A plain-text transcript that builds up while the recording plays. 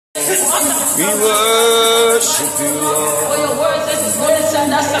We worship you, Lord. For your word says it's going to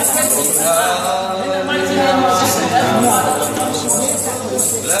send us a blessing. In the mighty name of Jesus.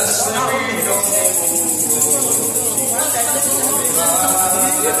 Blessed be your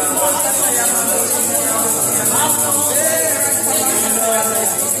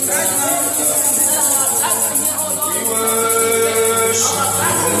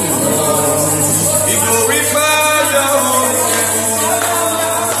we glorify your holy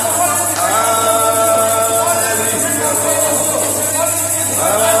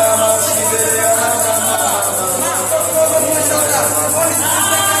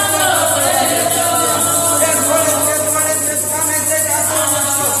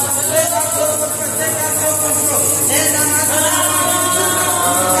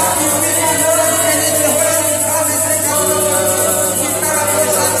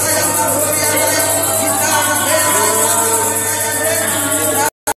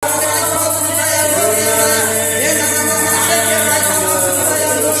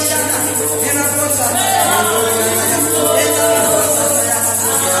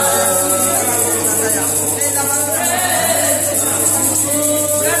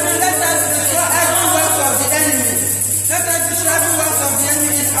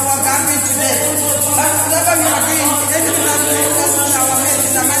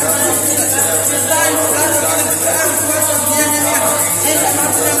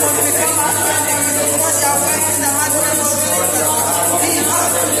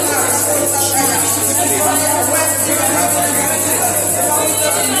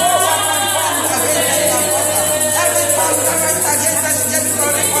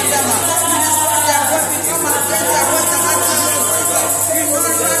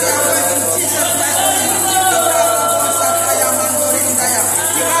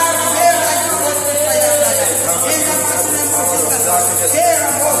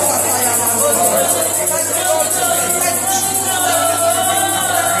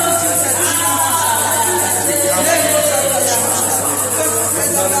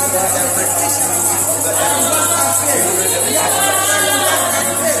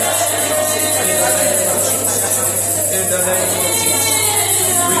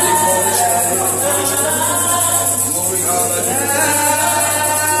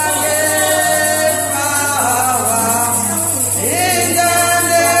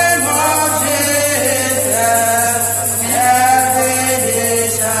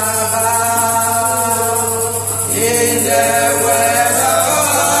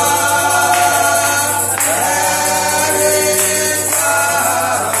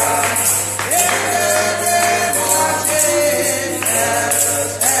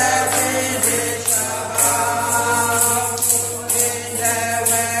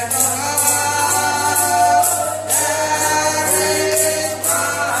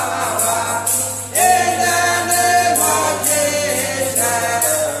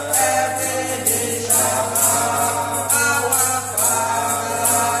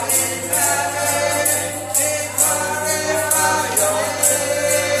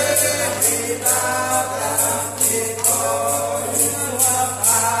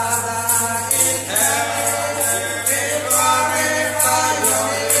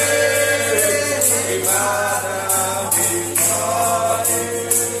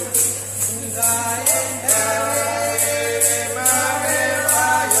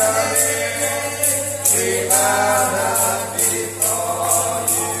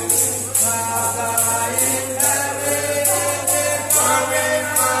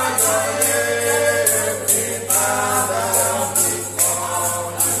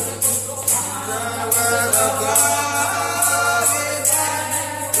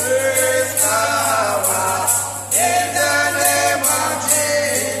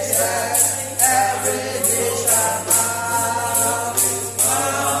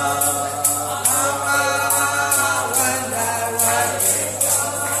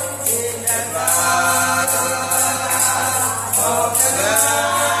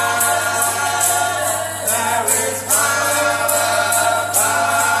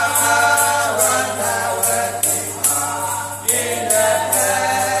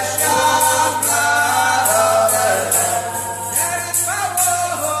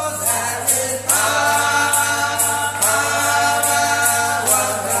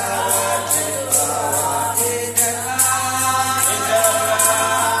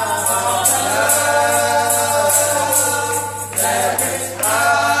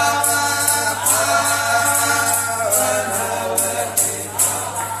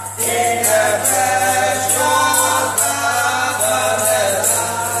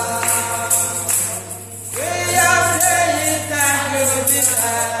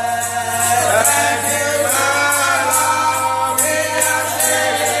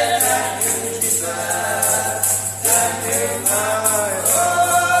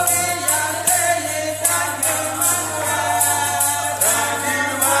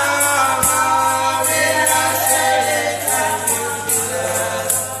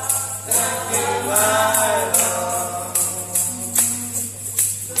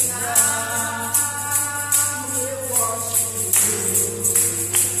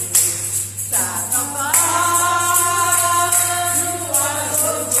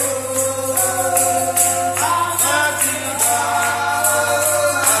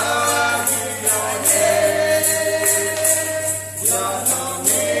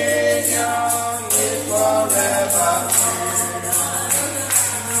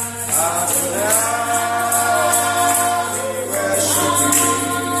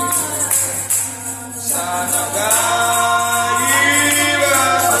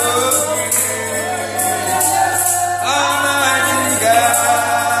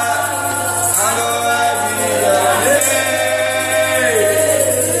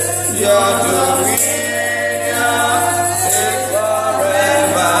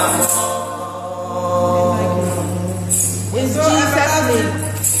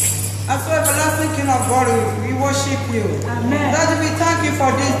you. Amen. Daddy, we thank you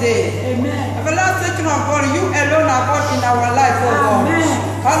for this day. Amen. Everlasting King of God, you alone are God in our life, oh God. Amen.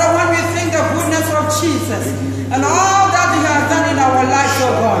 Father, when we think the goodness of Jesus and all that he has done in our lives,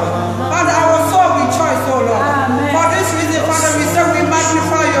 oh God. Father, our soul rejoice, oh Lord. Amen. For this reason, Father, we say we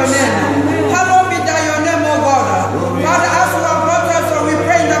magnify your name. Hallowed be thy your name, oh God. Father, as you have brought us, so we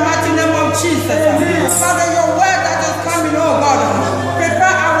pray in the mighty name of Jesus. Father, your word that is coming, oh God.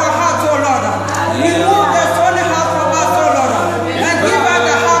 Prepare our hearts, oh Lord. Remove the stony heart from us, oh Lord. And give us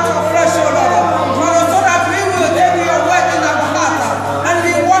the heart of flesh, oh Lord. Father, so that we will take your word in our heart and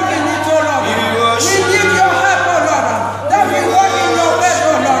we walk in it, oh Lord. We need your help, oh Lord. That we walk in your word,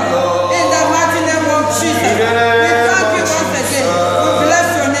 oh Lord. In the mighty name of Jesus. We thank you once again. We bless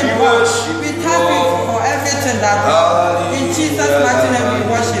your name, God. We thank you for everything that we do. In Jesus' mighty name we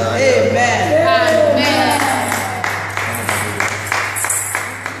worship. Amen.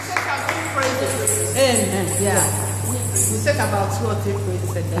 Amen. Yeah. We take about 2 or 3 phrases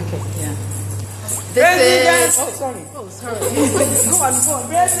a day. Okay. Yeah. This is. Oh, sorry. Oh, sorry. Go on, go on.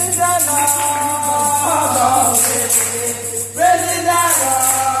 Praise the Lord. Praise the Lord.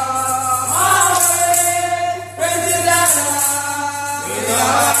 Always. Praise the Lord.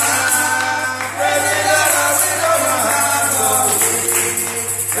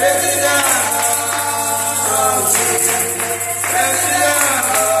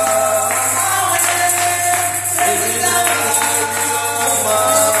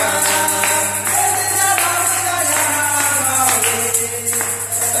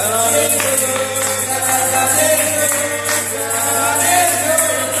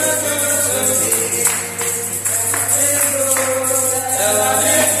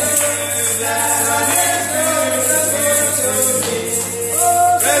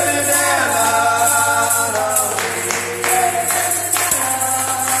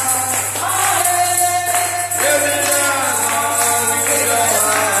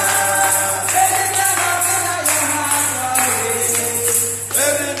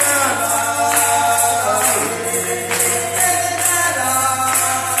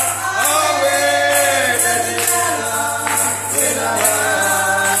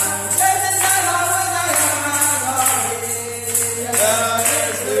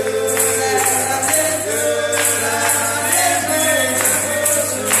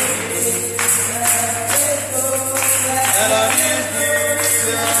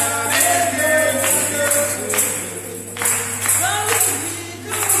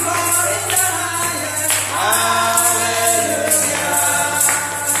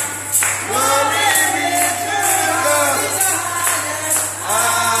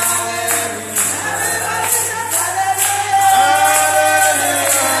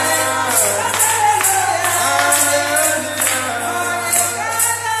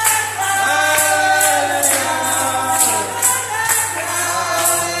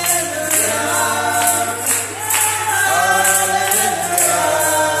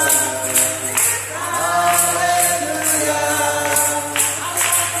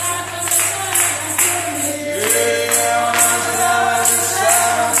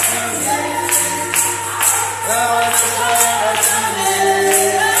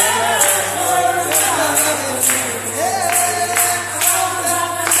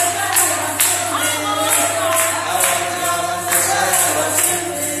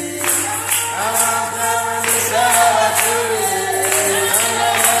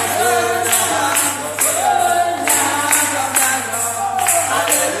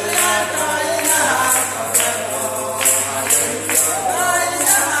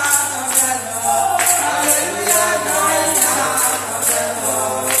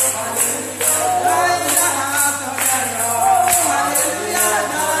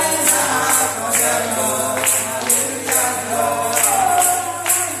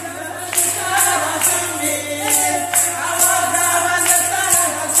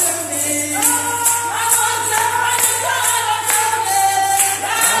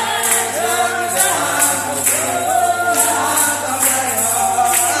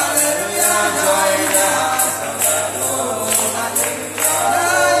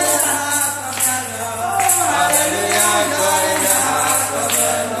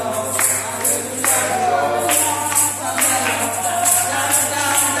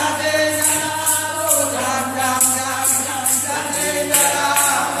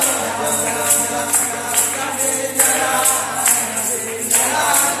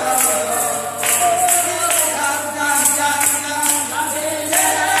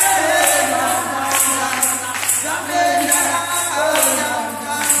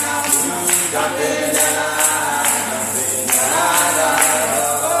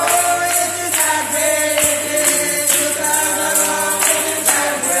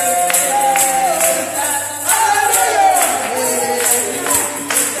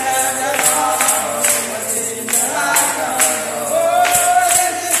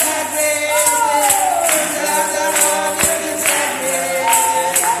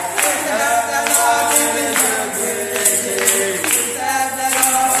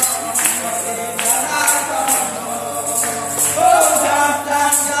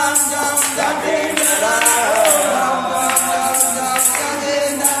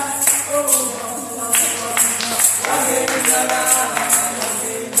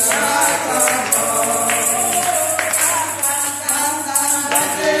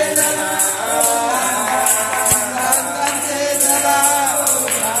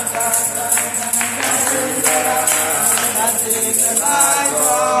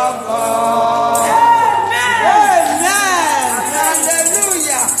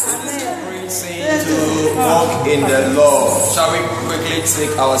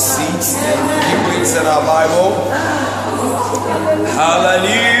 take our seats and keep reading in our Bible.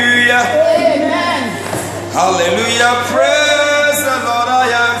 Hallelujah. Amen. Hallelujah. Praise the Lord. I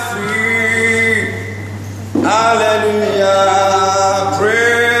am free. Hallelujah.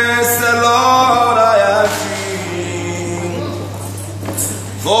 Praise the Lord. I am free.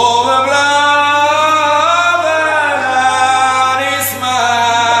 For the blood that is my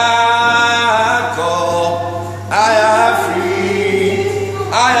call. I am free.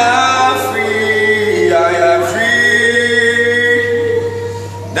 I am free. I am free.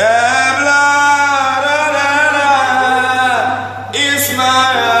 The blood is my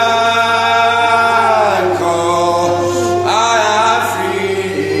call. I am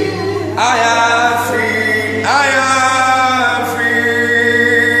free. I am free. I am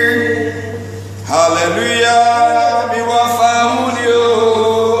free. Hallelujah. Be one found you.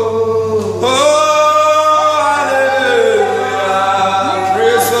 Oh, hallelujah.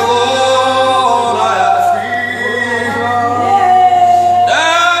 Praise the Lord. I am free. The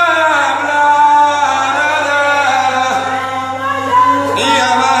blood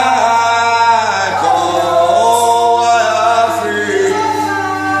is my call. I am free.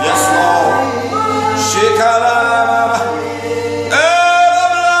 Yes, Lord. Shekara. The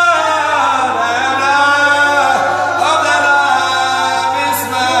blood of the Lamb is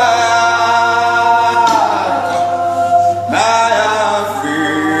my call. I am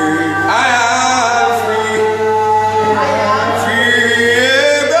free. I am free.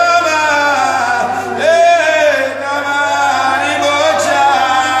 Free. Baba. Baba. Nibocha.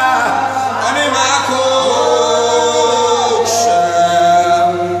 Animako.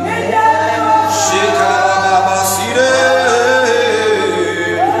 Shekara Baba Sire.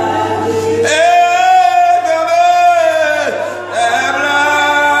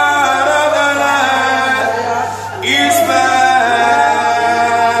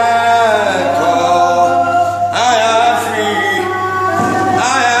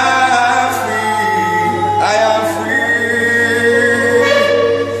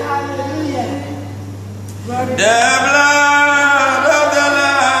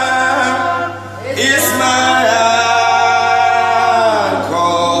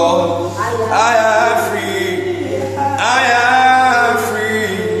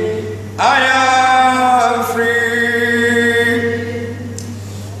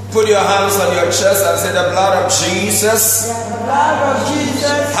 Put your hands on your chest and say, the blood of Jesus The blood of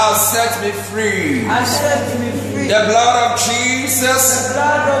Jesus has set me free. has set me free. The blood of Jesus The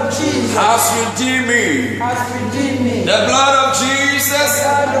blood of Jesus has redeemed me. has redeemed me. The blood of Jesus The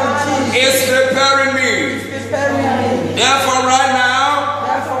blood of Jesus is preparing me. preparing me. Therefore, right now,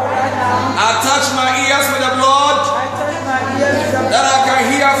 Therefore, right now, I touch my ears with the blood I touch my ears with the that I can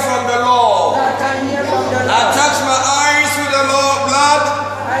hear from the Lord. that I can hear from the I Lord. touch my eyes with the Lord blood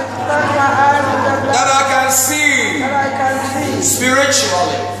I touch my eyes with the blood that I can see that I can see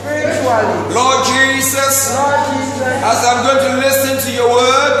spiritually. spiritually. Lord Jesus, Lord Jesus, as I'm going to listen to your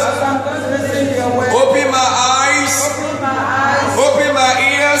word, as I'm going to listen to your word, open my eyes, open my eyes, open my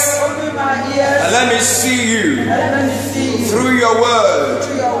ears, open my ears, and let me see you and let me see you through your word.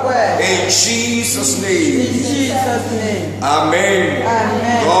 through your word. In Jesus' In name. Jesus' name. Amen.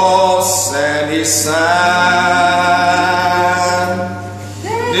 Amen. God sent his son.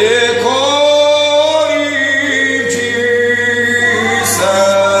 They call him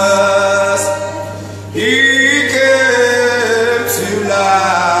Jesus. He came to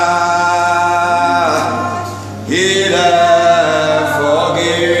life. He died for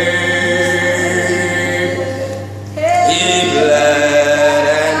forgive. He bled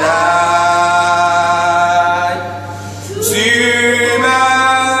and died to bear my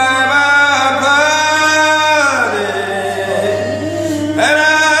burden, and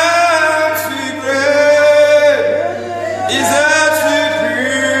as we pray, is that we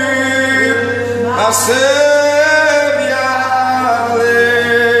pray, our Savior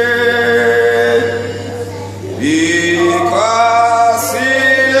lived, because He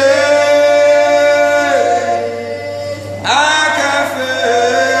lived, I can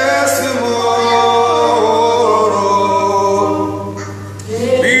face tomorrow,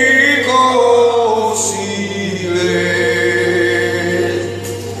 because He lived.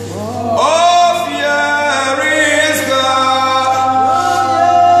 Oh, fear is gone,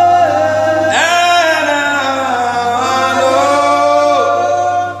 and I know,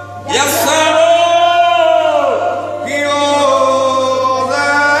 yes I know, He holds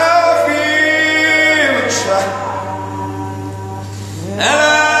the future,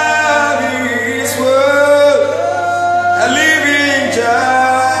 and His word, a living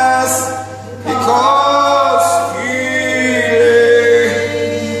just because He lives.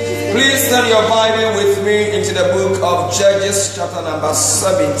 Judges chapter number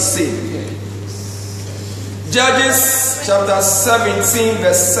 17. Judges chapter 17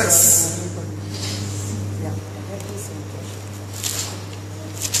 verse 6.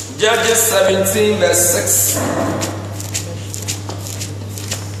 Judges 17 verse 6.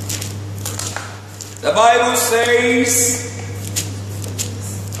 The Bible says,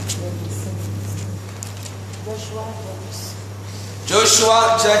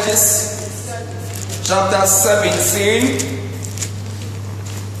 Joshua, Judges chapter 17,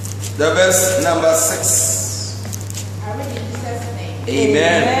 the verse number 6.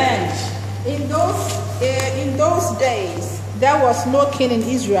 Amen. In those days, there was no king in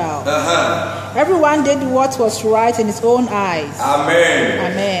Israel. Everyone did what was right in his own eyes.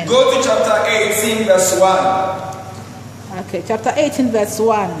 Amen. Amen. Go to chapter 18, verse 1. Okay, chapter 18, verse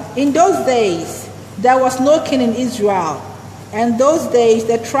 1. In those days, there was no king in Israel. And those days,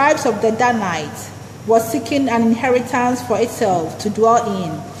 the tribes of the Danites was seeking an inheritance for itself to dwell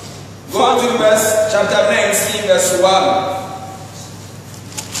in. Go to chapter 19, verse 1.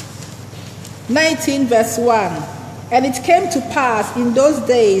 19 verse 1. And it came to pass in those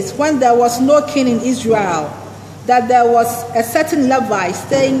days when there was no king in Israel, that there was a certain Levite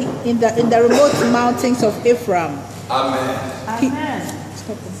staying in the remote mountains of Ephraim. Amen. Amen.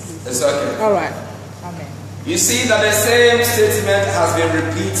 It's okay. All right. Amen. You see that the same statement has been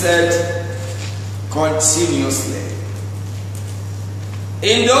repeated continuously.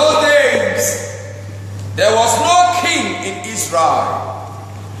 In those days, there was no king in Israel.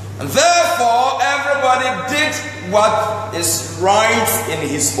 And therefore, everybody did what is right in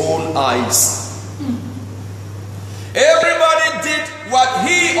his own eyes. Everybody did what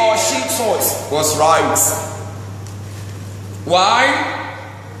he or she thought was right. Why?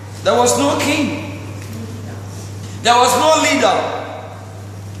 There was no king. There was no leader.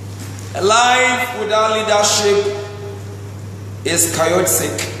 A life without leadership is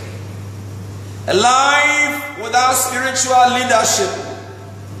chaotic. A life without spiritual leadership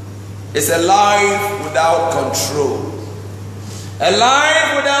is a life without control. A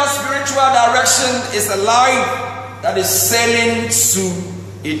life without spiritual direction is a life that is sailing to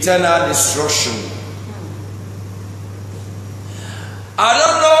eternal destruction. I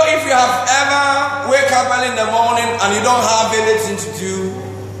don't know if you have ever wake up early in the morning and you don't have anything to do.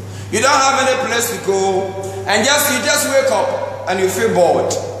 You don't have any place to go, and you just wake up and you feel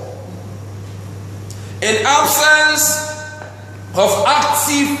bored. In absence of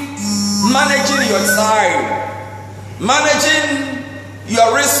active managing your time, managing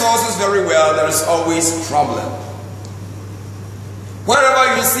your resources very well, there is always a problem.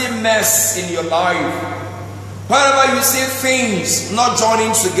 Wherever you see mess in your life, wherever you see things not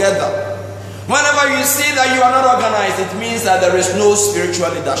joining together, whenever you see that you are not organized, it means that there is no spiritual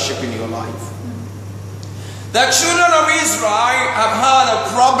leadership in your life. The children of Israel have had a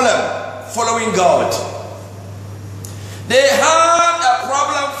problem following God. They had a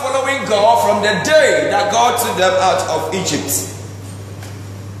problem following God from the day that God took them out of Egypt.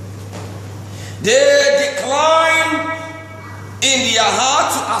 They declined in their heart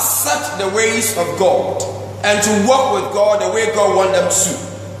to accept the ways of God and to walk with God the way God wanted them to.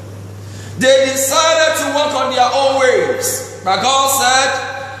 They decided to walk on their own ways. But God said,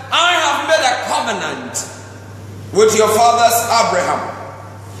 I have made a covenant with your fathers Abraham.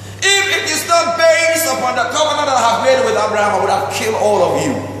 If it is not based upon the covenant that I have made with Abraham, I would have killed all of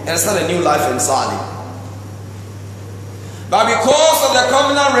you and start a new life entirely. But because of the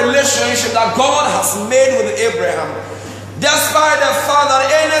covenant relationship that God has made with Abraham, despite the fact that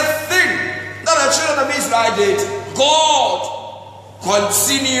anything that the children of Israel did, God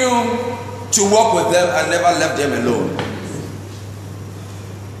continued to walk with them and never left them alone.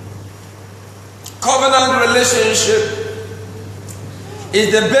 Covenant relationship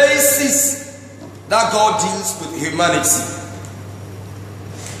is the basis that God deals with humanity.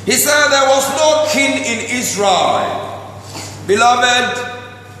 He said there was no king in Israel. Beloved,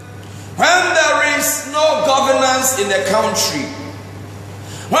 when there is no governance in the country,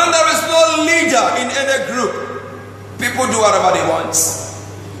 when there is no leader in any group, people do whatever they want.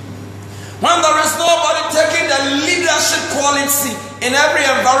 When there is nobody taking the leadership quality in every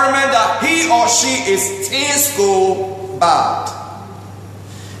environment that he or she is, things go bad.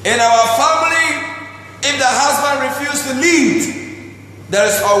 In our family, if the husband refuses to lead, there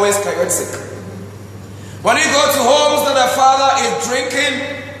is always chaotic. When you go to homes that the father is drinking,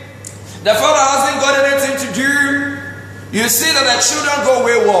 the father hasn't got anything to do, you see that the children go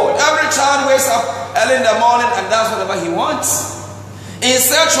wayward. Every child wakes up early in the morning and does whatever he wants. In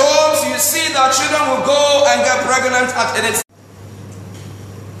such homes, you see that children will go and get pregnant at any time.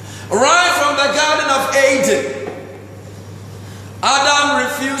 Right from the Garden of Eden, Adam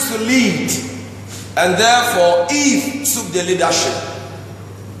refused to lead, and therefore Eve took the leadership.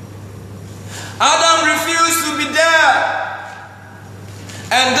 Adam refused to be there,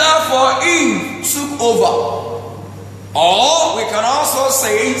 and therefore Eve took over. Or we can also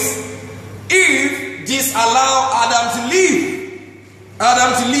say Eve disallowed Adam to lead,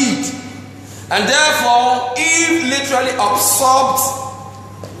 and therefore Eve literally absorbed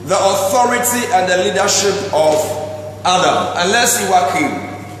the authority and the leadership of Adam. And let's see what came: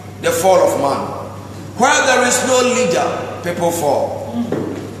 the fall of man. Where there is no leader, people fall.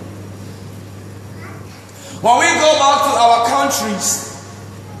 When we go back to our countries,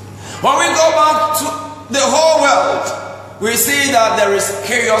 when we go back to the whole world, we see that there is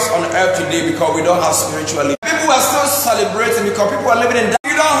chaos on earth today because we don't have spiritual leadership. People are still celebrating because people are living in that.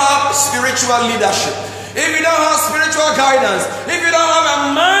 You don't have spiritual leadership, if you don't have spiritual guidance, if you don't have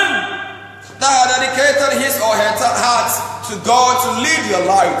a man that has dedicated his or her heart to God to lead your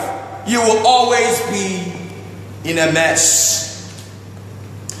life, you will always be in a mess.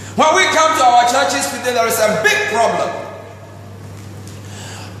 When we come to our churches today, there is a big problem.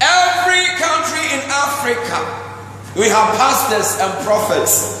 Every country in Africa, we have pastors and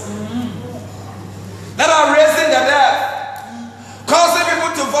prophets that are raising the dead, causing people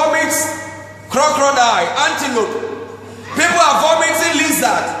to vomit crocodile, antelope. People are vomiting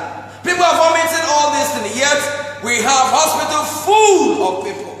lizard. People are vomiting all these things. Yet we have hospital full of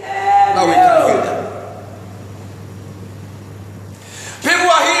people. Now we can heal them. People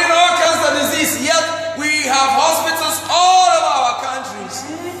are healing all kinds of disease. Yet we have hospitals all over our countries.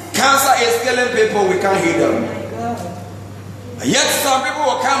 Cancer is killing people. We can't heal them. Yet some people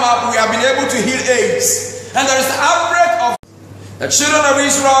will come up. We have been able to heal AIDS. And there is an outbreak of the children of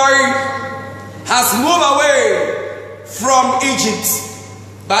Israel has moved away from Egypt,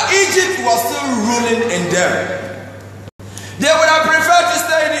 but Egypt was still ruling in them. They would have preferred to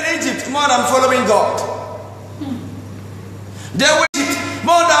stay in Egypt more than following God. They would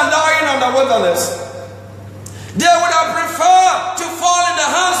more than dying in the wilderness. They would have preferred to fall in the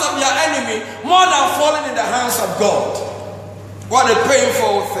hands of their enemy more than falling in the hands of God. What a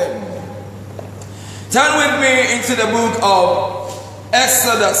painful thing. Turn with me into the book of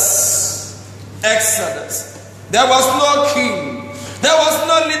Exodus. There was no king, there was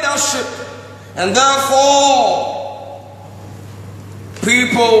no leadership, and therefore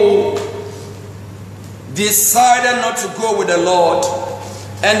people decided not to go with the Lord,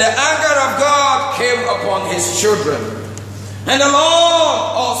 and the anger of God came upon his children, and the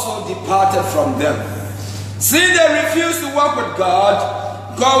Lord also departed from them. Since they refused to walk with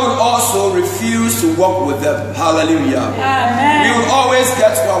God, God will also refuse to walk with them. Hallelujah. Amen. We will always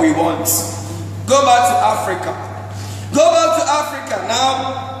get what we want. Go back to Africa. Go back to Africa.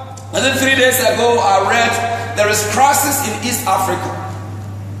 Now, I think 3 days ago I read there is crisis in East Africa.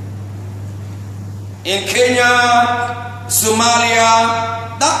 In Kenya,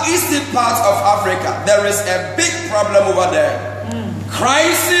 Somalia, that eastern part of Africa, there is a big problem over there.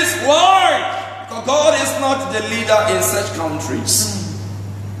 Crisis. Why? Because God is not the leader in such countries.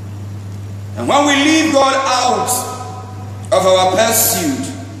 And when we leave God out of our pursuit,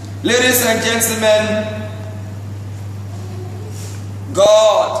 ladies and gentlemen,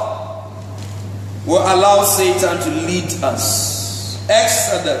 God will allow Satan to lead us.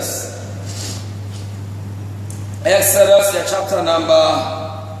 Exodus the chapter number.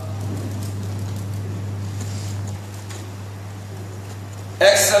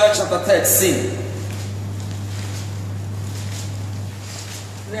 Exodus chapter 13.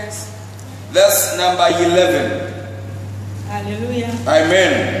 Verse number 11. Hallelujah.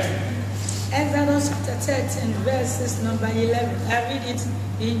 Amen. Exodus chapter 13, verses number 11. I read it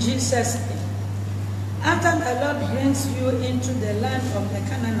in Jesus' name. After the Lord brings you into the land of the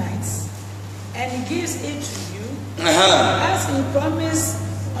Canaanites, and he gives it to you, as he promised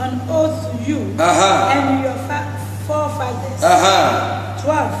on oath to you and your forefathers.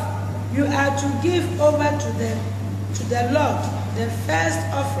 12. You are to give over to the Lord the first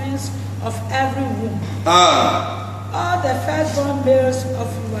offerings of every womb. All the firstborn males of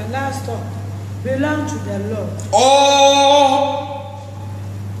your livestock belong to the Lord. All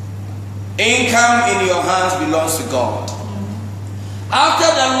income in your hands belongs to God. After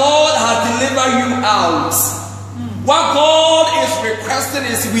the Lord has delivered you out, what God is requesting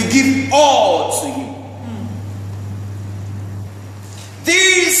is we give all to you.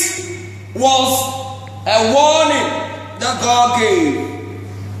 This was a warning that God gave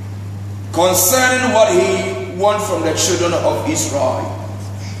concerning what he wants from the children of Israel.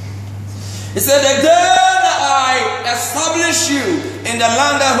 He said, the day that I establish you in the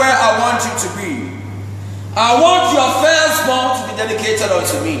land where I want you to be, I want your firstborn to be dedicated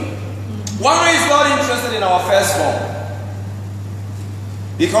unto me. Why is God interested in our firstborn?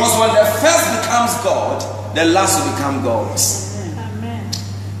 Because when the first becomes God, the last will become God's. Amen.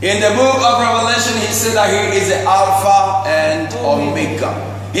 In the book of Revelation, he said that he is the Alpha and Omega.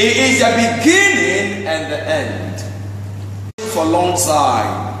 He is the beginning and the end. For a long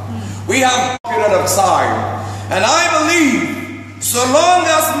time, we have a period of time, and I believe so long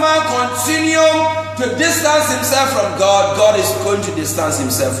as man continues to distance himself from God, God is going to distance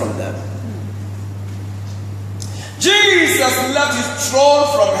himself from them. Jesus left his throne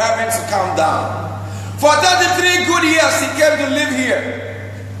from heaven to come down. For 33 good years he came to live here.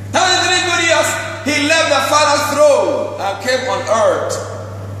 33 good years he left the Father's throne and came on earth.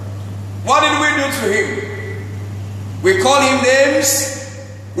 What did we do to him? We called him names.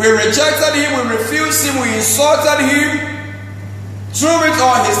 We rejected him. We refused him. We insulted him. Through it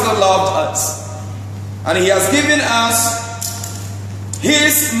all, he still loved us. And he has given us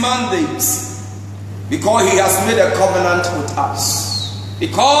his mandates because he has made a covenant with us.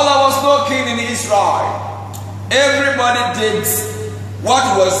 Because there was no king in Israel, everybody did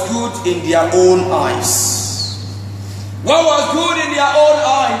what was good in their own eyes. What was good in their own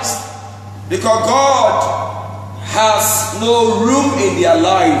eyes? Because God has no room in their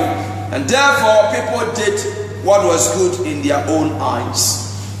life, and therefore people did what was good in their own eyes.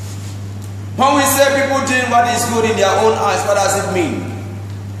 When we say people doing what is good in their own eyes, what does it mean?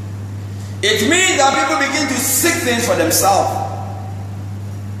 It means that people begin to seek things for themselves.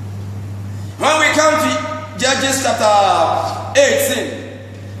 When we come to Judges chapter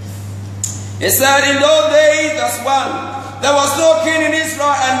 18, it said, in those days, verse 1, there was no king in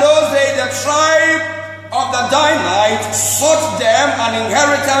Israel, and those days the tribe of the Danites sought them an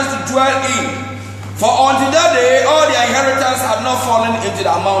inheritance to dwell in. For unto that day, all their inheritance had not fallen into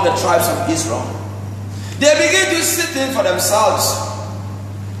the among the tribes of Israel. They begin to seek things for themselves.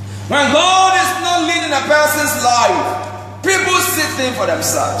 When God is not leading a person's life, people seek things for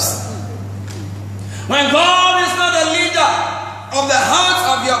themselves. When God is not the leader of the heart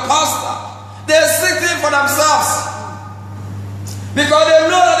of your pastor, they seek things for themselves. Because they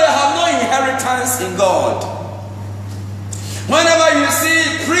know that they have no inheritance in God. Whenever you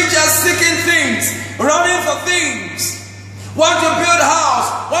see preachers seeking things, running for things, want to build a house,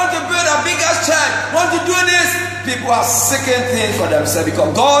 want to build a bigger church, want to do this, people are seeking things for themselves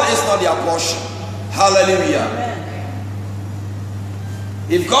because God is not their portion. Hallelujah. Amen.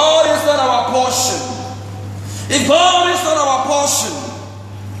 If God is not our portion, if God is not our portion,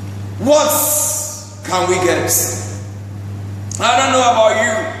 what can we get? I don't know about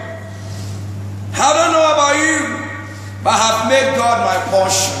you. I don't know about you. But I have made God my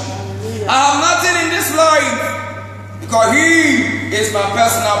portion. I have nothing in this life because He is my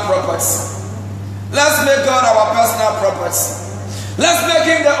personal property. Let's make God our personal property. Let's make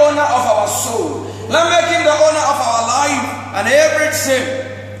Him the owner of our soul. Let's make Him the owner of our life, and everything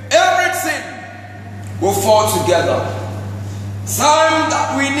will fall together. Time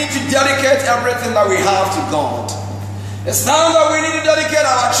that we need to dedicate everything that we have to God. It's time that we need to dedicate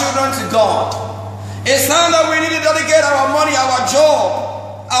our children to God. It's time that we need to dedicate our money, our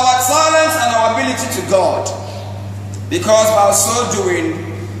job, our talents, and our ability to God. Because by so doing,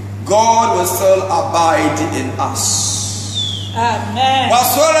 God will still abide in us. Amen.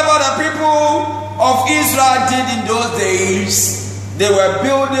 Whatsoever the people of Israel did in those days, they were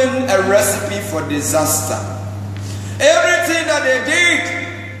building a recipe for disaster. Everything that they did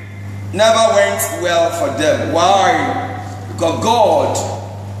never went well for them. Why? Because God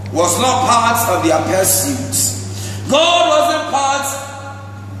was not part of their pursuits. God wasn't part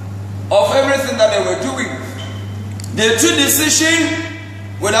of everything that they were doing. They took decision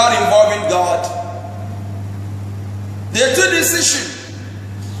without involving God. They took decision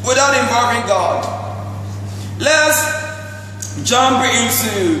without involving God. Let's jump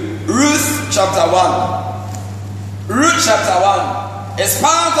into Ruth chapter 1. Ruth chapter 1 is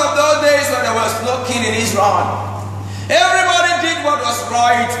part of those days when there was no king in Israel. Everybody did what was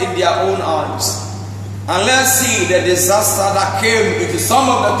right in their own eyes. And let's see the disaster that came into some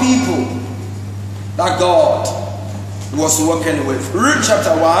of the people that God was working with. Ruth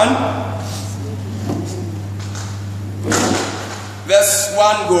chapter 1, verse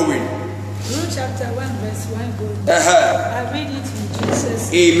 1 going. Ruth chapter 1, verse 1 going. I read it in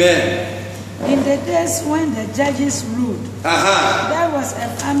Jesus' name. Amen. In the days when the judges ruled, there was a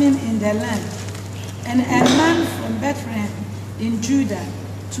famine in the land. And a man from Bethlehem in Judah,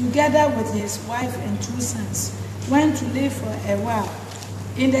 together with his wife and 2 sons, went to live for a while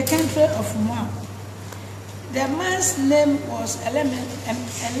in the country of Moab. The man's name was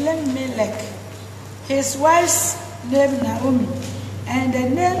Elimelech. his wife's name Naomi, and the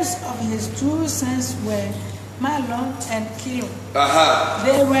names of his 2 sons were Mahlon and Kilion.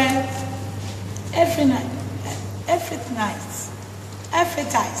 They were Ephrathites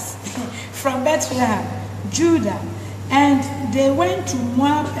from Bethlehem, Judah, and they went to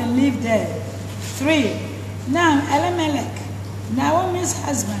Moab and lived there. 3. Now Elimelech, Naomi's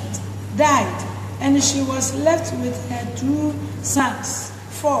husband, died, and she was left with her 2 sons.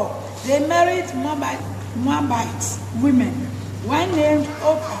 4. They married Moabite women, one named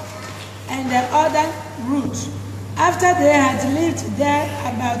Orpah and the other Ruth. After they had lived there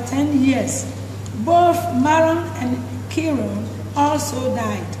about 10 years, both Mahlon and Kilion also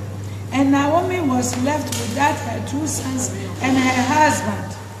died, and Naomi was left without her 2 sons and her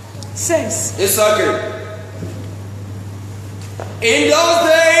husband. 6. It's okay. In those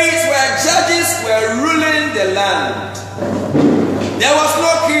days where judges were ruling the land, there was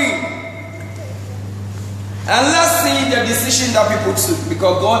no king. And let's see the decision that people took,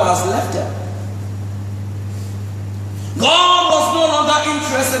 because God has left them. God was no longer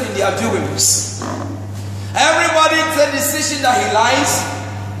interested in their doings. Everybody takes a decision that he likes.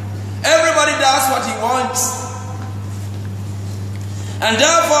 Everybody does what he wants. And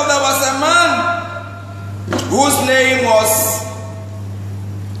therefore there was a man whose name was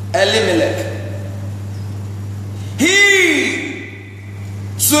Elimelech. He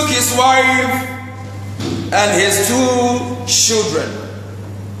took his wife and his 2 children.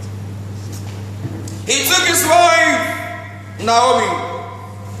 He took his wife Naomi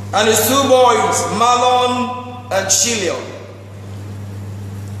and his 2 boys Mahlon and Kilion.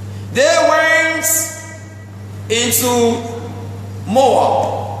 They went into Moab,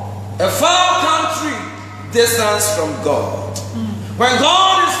 a far country distance from God. When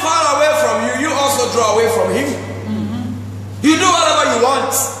God is far away from you, you also draw away from him. You do whatever you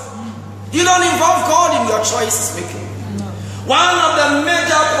want. You don't involve God in your choices making. One of the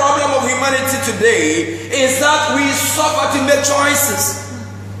major problems of humanity today is that we suffer to make choices.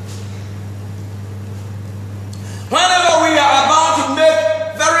 Whenever we are about to make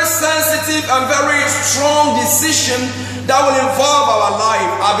very sensitive and very strong decision that will involve our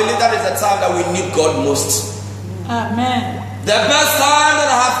life, I believe that is the time that we need God most. Amen. The best time that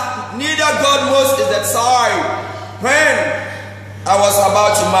I have needed God most is the time when I was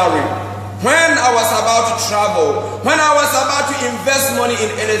about to marry, when I was about to travel, when I was about to invest money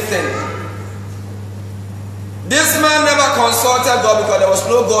in anything. This man never consulted God because there was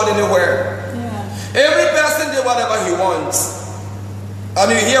no God anywhere. Every person did whatever he wants.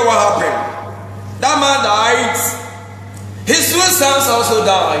 And you hear what happened. That man died. His 2 sons also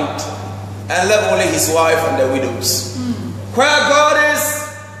died. And left only his wife and the widows. Where God is,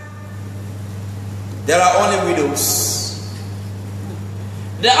 there are only widows.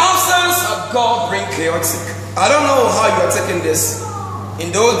 The absence of God brings chaotic. I don't know how you are taking this.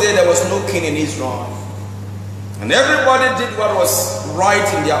 In those days there was no king in Israel. And everybody did what was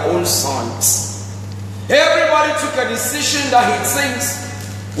right in their own sight. Everybody took a decision that he thinks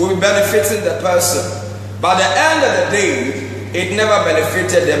will be benefiting the person. By the end of the day, it never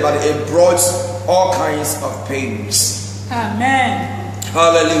benefited them, but it brought all kinds of pains. Amen.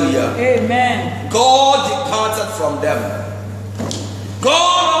 Hallelujah. Amen. God departed from them.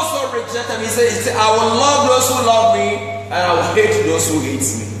 God also rejected them. He said, I will love those who love me, and I will hate those who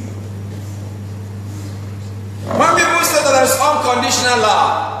hate me. When people say that there's unconditional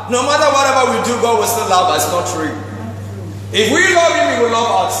love, no matter whatever we do, God will still love us. It's not true. If we love him, he will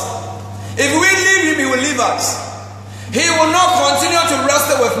love us. If we leave him, he will leave us. He will not continue to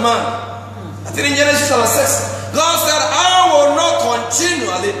wrestle with man. I think in Genesis chapter 6, God said, I will not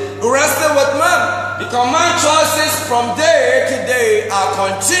continually wrestle with man, because my choices from day to day are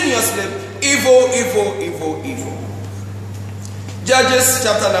continuously evil, evil, evil, evil. Judges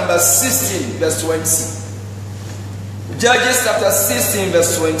chapter number 16 verse 20. Judges chapter 16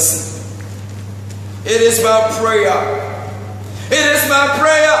 verse 20. It is my prayer. It is my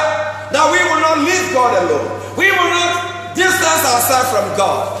prayer that we will not leave God alone. We will not distance ourselves from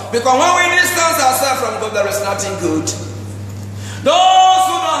God. Because when we distance ourselves from God, there is nothing good. Those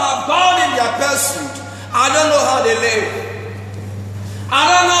who don't have God in their pursuit, I don't know how they live.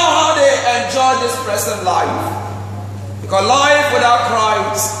 I don't know how they enjoy this present life. Because life without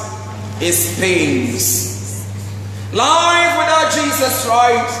Christ is pains. Life without Jesus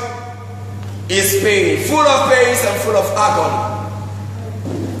Christ is pain, full of pains and full of agony.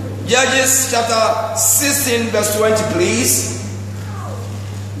 Judges chapter 16 verse 20, please.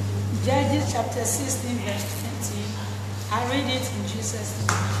 Judges chapter 16 verse 20. I read it in Jesus'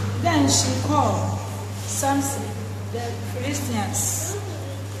 name. Then she called Samson, the Philistines.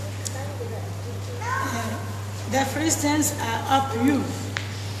 the Philistines are up you.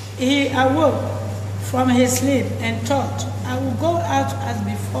 He awoke from his sleep and thought, I will go out as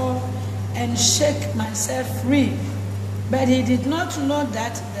before and shake myself free. But he did not know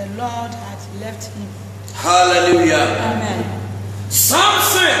that the Lord had left him. Hallelujah. Amen.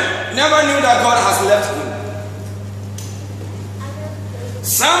 Samson never knew that God has left him.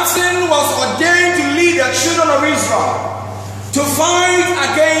 Samson was ordained to lead the children of Israel to fight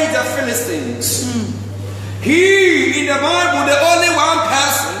against the Philistines. He, in the Bible, the only one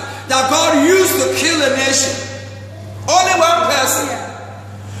person that God used to kill a nation. Only one person.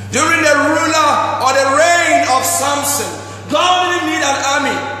 During the ruler or the reign of Samson, God didn't need an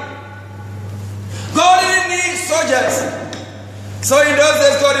army. God didn't need soldiers. So in those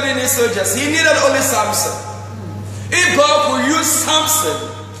days, God didn't need soldiers. He needed only Samson. If God could use Samson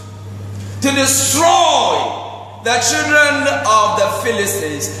to destroy the children of the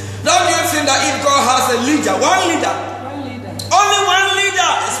Philistines, don't you think that if God has a leader, one leader, only one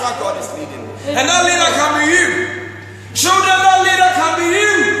leader is what God is leading. And that leader can be you. Children, that leader can be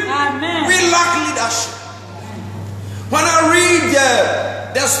you. Amen. We lack leadership. When I read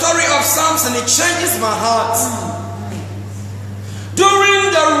the story of Samson, it changes my heart.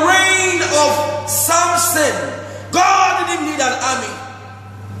 During the reign of Samson, God didn't need an army.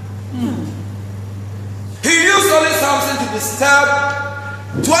 He used only Samson to disturb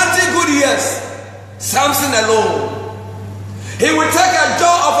 20 good years. Samson alone. He would take a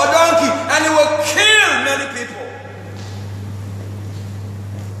jaw of a donkey and he would kill many people.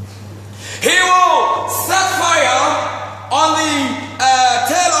 He will set fire on the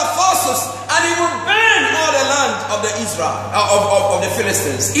tail of horses and he will burn all the land of the Israel of the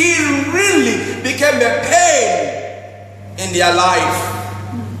Philistines. He really became a pain in their life.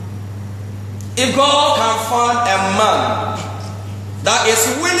 If God can find a man that is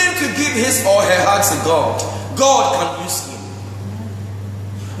willing to give his or her heart to God, God can use him.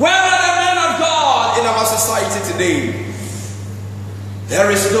 Where are the men of God in our society today?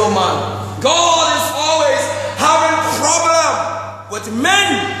 There is no man. God is always having problem with men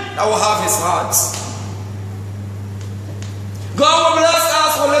that will have his heart. God will bless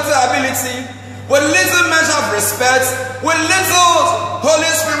us with little ability, with little measure of respect, with little Holy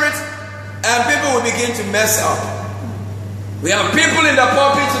Spirit, and people will begin to mess up. We have people in the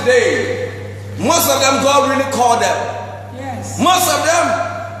pulpit today. Most of them, God really called them. Yes. Most of them,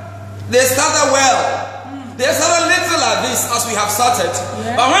 they started well. They started little like this as we have started.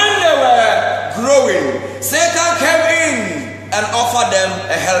 Yeah. But when they were growing, Satan came in and offered them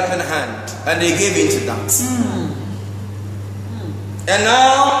a helping hand. And they gave in to that. And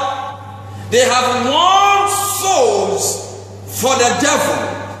now, they have won souls for the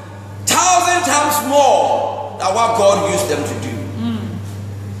devil 1,000 times more than what God used them to do.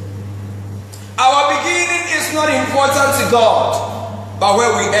 Our beginning is not important to God, but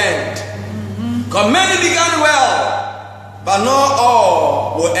where we end. Because many began well, but not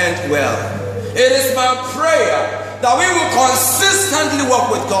all will end well. It is my prayer that we will consistently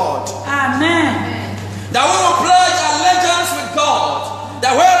walk with God. Amen. That we will pledge allegiance with God.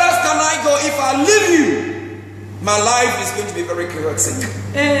 That where else can I go if I leave you? My life is going to be very chaotic.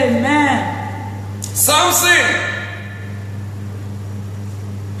 Amen. Samson,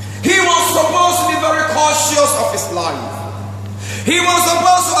 he was supposed to be very cautious of his life. He was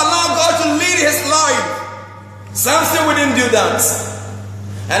supposed to allow God to lead his life. Samson wouldn't do that.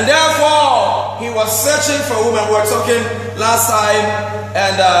 And therefore, he was searching for a woman. We were talking last time,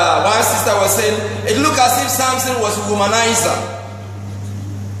 and one sister was saying, it looked as if Samson was a womanizer.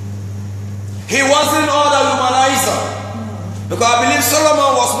 He wasn't all the womanizer. Because I believe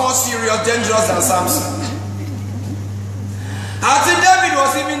Solomon was more serious, dangerous than Samson. I think David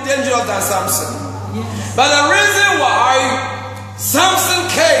was even dangerous than Samson. But the reason why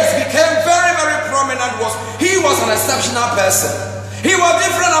Samson's case became very, very prominent was he was an exceptional person. He was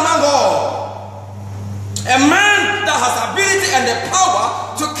different among all. A man that has ability and the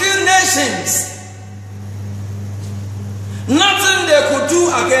power to kill nations. Nothing they could do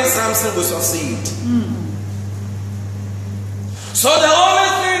against Samson will succeed. So the only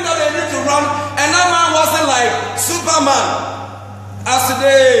thing that they need to run, and that man wasn't like Superman. As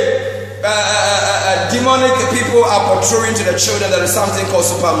today, demonic people are portraying to the children there is something called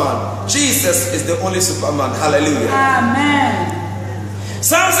Superman. Jesus is the only Superman. Hallelujah. Amen.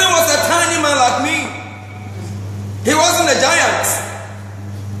 Samson was a tiny man like me. He wasn't a giant.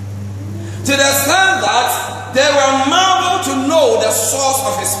 To the extent that they were marveled to know the source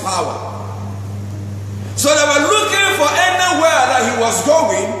of his power. So they were looking for anywhere that he was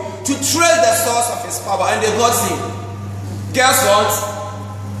going to trace the source of his power, and they got him. Guess what?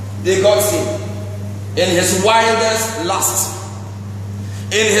 They got him. in his wildest lust,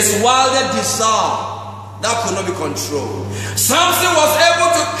 in his wildest desire that could not be controlled. Samson was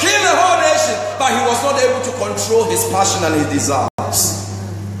able to kill the whole nation, but he was not able to control his passion and his desires.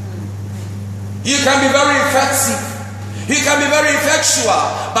 You can be very effective, you can be very effectual,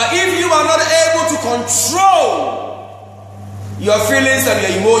 but if you are not able to control your feelings and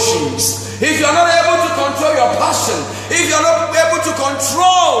your emotions, if you are not able to control your passion, if you are not able to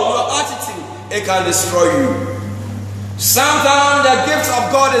control your attitude, it can destroy you. Sometimes the gift of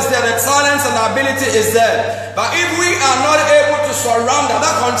God is there, the talents and the ability is there. But if we are not able to surrender,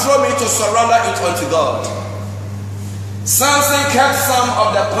 that control me to surrender it unto God. Samson kept some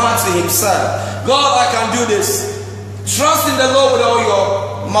of the part to himself. God, I can do this. Trust in the Lord with all your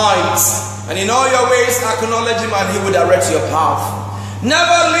might, and in all your ways acknowledge him, and he will direct your path.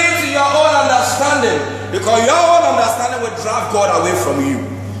 Never lean to your own understanding, because your own understanding will drive God away from you.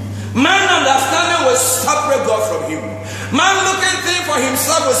 Man understanding will separate God from him. Man looking thing for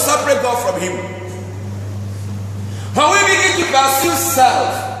himself will separate God from him. When we begin to pursue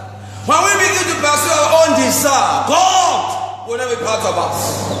self, when we begin to pursue our own desire, God will never be part of us.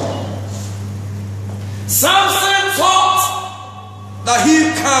 Samson thought that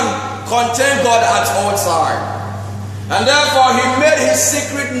he can contain God at all times, and therefore he made his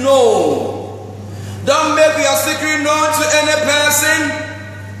secret known. Don't make your secret known to any person,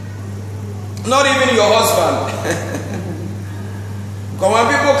 not even your husband. Because when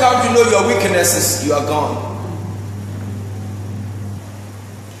people come to know your weaknesses, you are gone.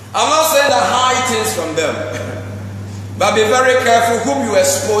 I'm not saying that hide things from them, but be very careful whom you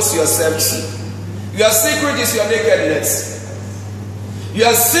expose yourself to. Your secret is your nakedness.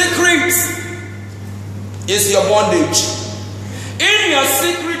 Your secret is your bondage. In your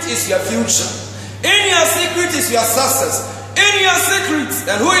secret is your future. In your secret is your success. In your secret,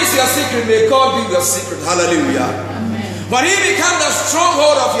 and who is your secret? May God be your secret. Hallelujah. Amen. When he becomes the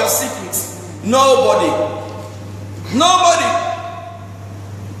stronghold of your secret, nobody.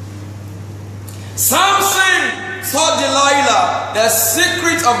 Samson told Delilah, the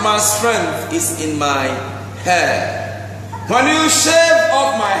secret of my strength is in my hair. When you shave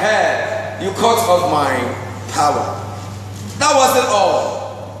off my hair, you cut off my power. That wasn't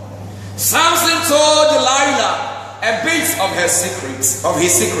all. Samson told Delilah a bit of her secret, of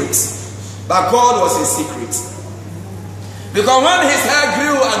his secret, but God was his secret. Because when his hair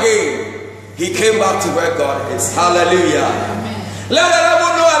grew again, he came back to where God is. Hallelujah. Amen. Let the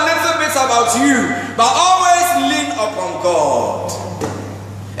devil know a little bit about you, but always lean upon God.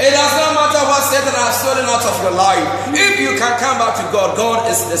 It does not matter what Satan has stolen out of your life. If you can come back to God, God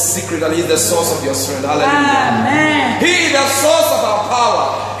is the secret and he is the source of your strength. Hallelujah. Amen. He is the source of our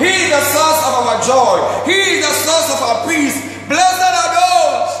power. He is the source of our joy. He is the source of our peace. Blessed are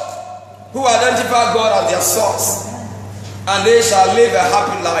those who identify God as their source, and they shall live a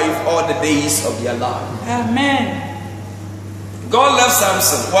happy life all the days of their life. Amen. God left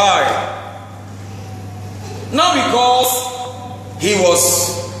Samson. Why? Not because he was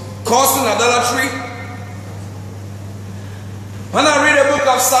causing idolatry. When I read the book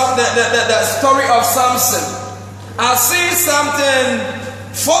of the story of Samson, I see something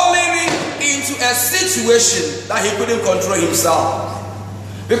falling into a situation that he couldn't control himself.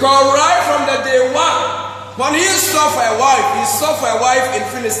 Because right from the day one, when he sought for a wife, he sought for a wife in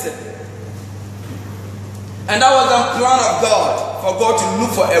Philistine. And that was the plan of God, for God to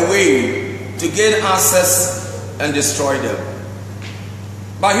look for a way to gain access and destroy them.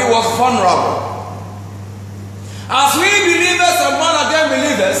 But he was vulnerable. As we believers and born again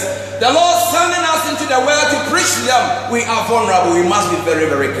believers, the Lord sending us into the world to preach to them, we are vulnerable. We must be very,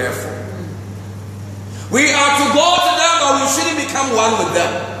 very careful. We are to go to them, but we shouldn't become one with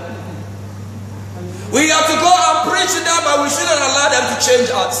them. We are to go and preach to them, but we shouldn't allow them to change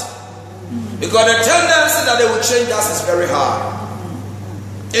us. Because the tendency that they will change us is very high.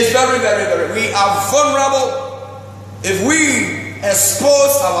 It's very, very, very. We are vulnerable if we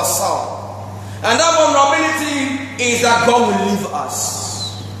expose ourselves. And that vulnerability is that God will leave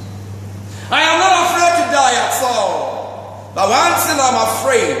us. I am not afraid to die at all. But one thing I'm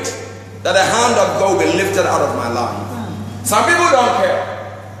afraid, that the hand of God will be lifted out of my life. Some people don't care.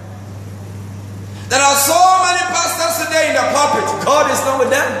 There are so many pastors today in the pulpit. God is not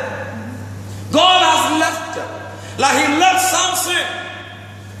with them. God has left them. Like he left Samson.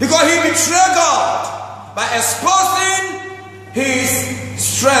 Because he betrayed God by exposing his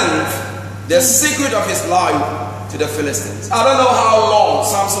strength, the secret of his life, to the Philistines. I don't know how long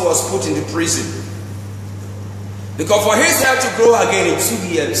Samson was put into prison. Because for his hair to grow again in 2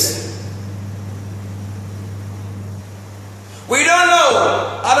 years. We don't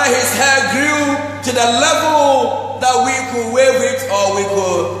know whether his hair grew to the level that we could wave it or we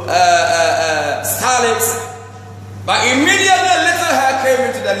could style it. But immediately little hair came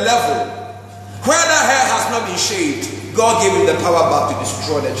into the level where that hair has not been shaved. God gave him the power back to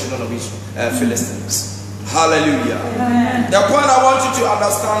destroy the children of Israel, Philistines. Hallelujah. Amen. The point I want you to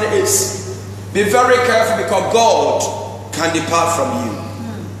understand is, be very careful, because God can depart from you.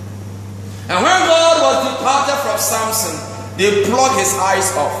 And when God was departed from Samson, they plucked his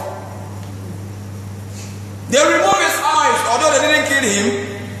eyes off. They removed his eyes. Although they didn't kill him,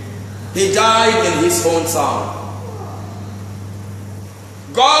 he died in his own town.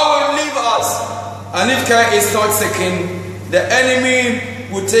 God will leave us, and if care is not taken, the enemy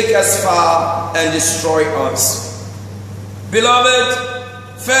will take us far and destroy us. Beloved,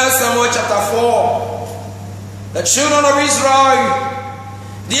 1 Samuel chapter 4, the children of Israel,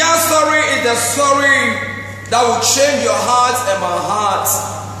 their story is the story that will change your heart and my heart.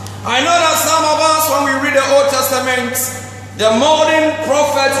 I know that some of us, when we read the Old Testament, the modern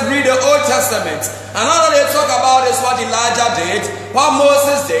prophets read the Old Testament, and all they talk about is what Elijah did, what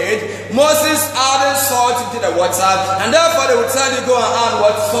Moses did. Moses added salt into the water, and therefore they will tell you go and add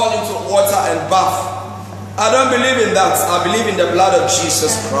what salt into water and bath. I don't believe in that. I believe in the blood of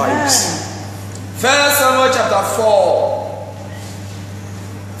Jesus Christ. 1 Samuel chapter 4.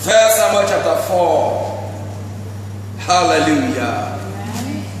 1 Samuel chapter 4. Hallelujah.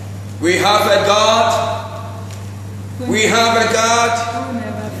 We have a God. We have a God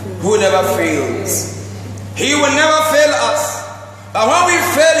who never fails. He will never fail us. But when we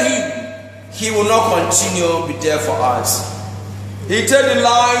fail him, he will not continue to be there for us. He takes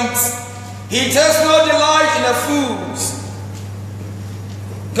delight. He takes no delight in the fools.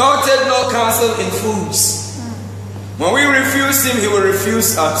 God takes no counsel in fools. When we refuse him, he will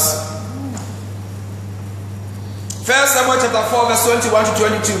refuse us. 1 Samuel chapter 4 verse 21 to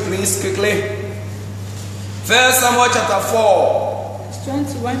 22, please, quickly. 1 Samuel chapter 4 Verse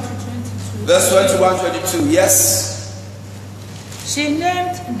 21 to 22. verse 21 to 22, yes. She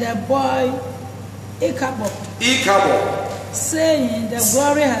named the boy Ichabod, saying, the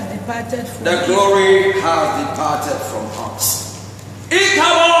glory has departed from The glory has departed from us.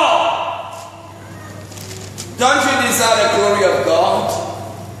 Ichabod! Don't you desire the glory of God?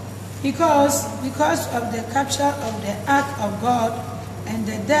 because of the capture of the ark of God and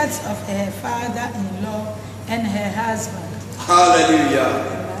the death of her father-in-law and her husband.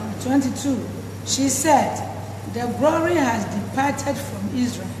 Hallelujah. 22. She said, the glory has departed from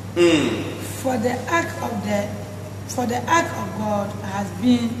Israel, for the ark of God has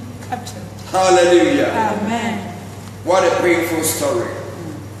been captured. Hallelujah. Amen. What a painful story.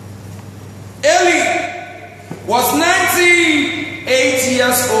 Eli was 98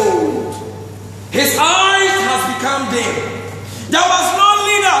 years old. His eyes has become dim. There was no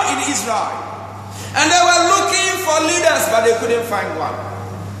leader in Israel. And they were looking for leaders, but they couldn't find one.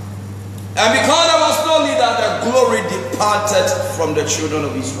 And because there was no leader, the glory departed from the children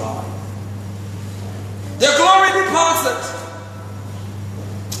of Israel. The glory departed.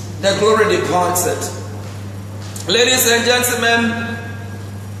 The glory departed. Ladies and gentlemen,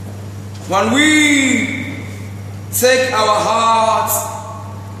 when we take our hearts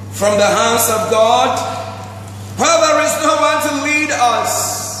from the hands of God, where there is no one to lead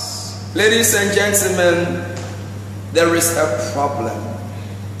us, ladies and gentlemen, there is a problem.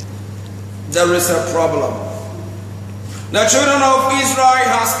 There is a problem. The children of Israel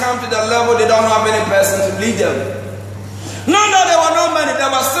has come to the level they don't have any person to lead them. Not that there were not many,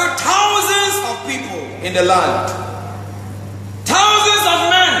 there were still thousands of people in the land. Thousands of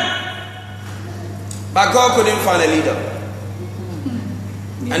men. But God couldn't find a leader.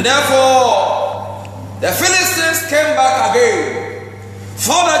 And therefore, the Philistines came back again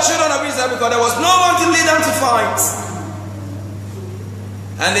for the children of Israel because there was no one to lead them to fight.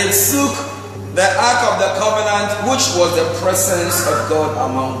 And they took the Ark of the Covenant, which was the presence of God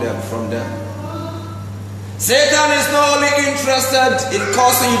among them, from them. Satan is not only interested in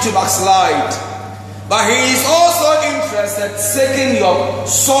causing you to backslide, but he is also interested in taking your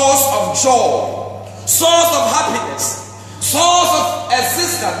source of joy, source of happiness, source of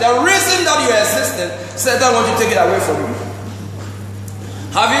existence, the reason that you are existing. Satan wants to take it away from you.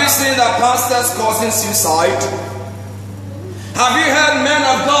 Have you seen the pastors causing suicide? Have you heard men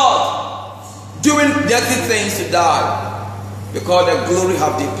of God doing dirty things to die? Because the glory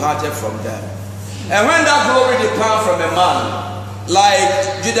have departed from them. And when that glory departed from a man,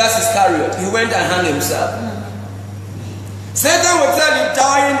 like Judas Iscariot, he went and hung himself. Satan will tell you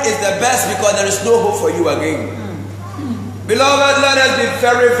dying is the best because there is no hope for you again. Beloved, let us be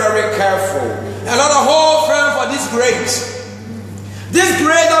very, very careful. And let us hold firm for this grace. This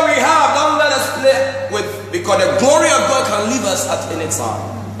grace that we have, don't let us play Because the glory of God can leave us at any time.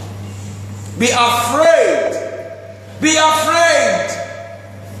 Be afraid. Be afraid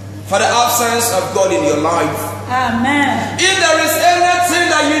for the absence of God in your life. Amen. If there is anything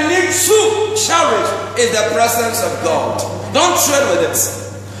that you need to cherish, it's the presence of God. Don't trade with it.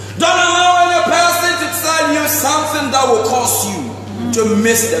 Don't allow any person to tell you something that will cause you to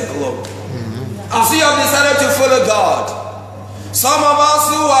miss the glory. As you have decided to follow God, some of us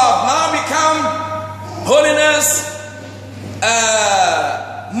who have now become holiness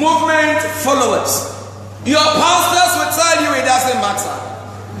movement followers, your pastors will tell you it doesn't matter.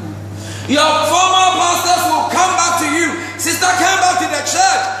 Your former pastors will come back to you. Sister, come back to the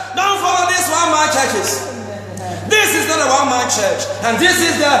church. Don't follow these one-man churches. This is not a one-man church. And this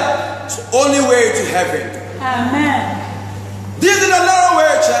is the only way to heaven. Amen. This is the narrow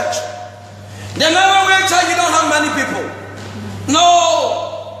way church. The narrow way church, you don't have many people.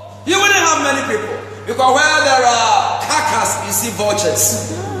 No. You wouldn't have many people. Because where there are carcass, you see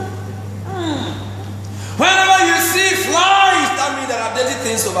vultures. Whenever you see flies, that means there are dirty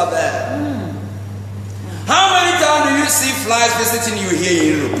things over there. How many times do you see flies visiting you here in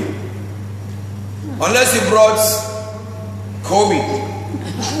Europe? Unless you brought Kobe,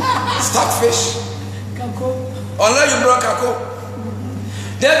 stockfish. Unless you brought kako.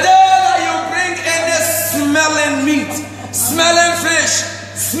 The day that you bring any smelling meat, smelling fish,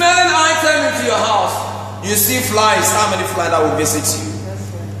 smelling item into your house, you see flies. How many flies that will visit you?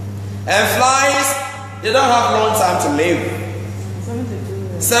 And flies, they don't have long time to live.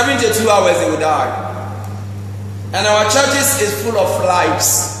 72 hours they will die. And our churches is full of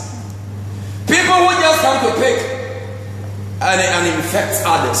flies. People who just come to pick and infect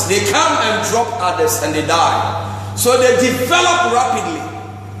others. They come and drop others and they die. So they develop rapidly.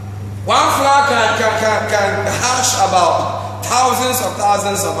 One fly can hatch about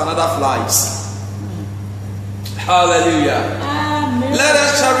thousands of another flies. Hallelujah. Amen. Let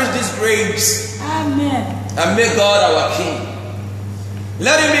us cherish these grapes. Amen. And make God our King.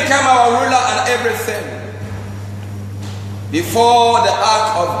 Let Him become our ruler and everything. Before the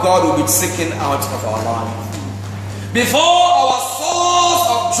ark of God will be taken out of our life. Before our souls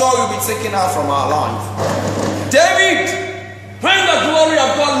of joy will be taken out from our life. David, when the glory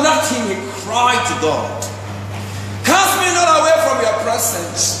of God left him, he cried to God, cast me not away from your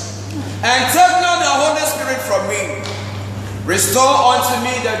presence, and take not the Holy Spirit from me. Restore unto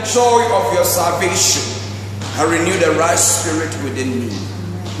me the joy of your salvation, and renew the right spirit within me.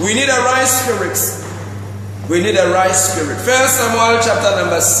 We need a right spirit. We need a right spirit. 1 Samuel chapter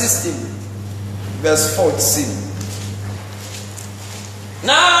number 16, verse 14.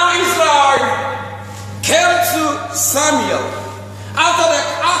 Now Israel came to Samuel after the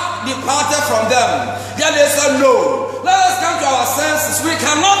ark departed from them. Then they said, no, let us come to our senses. We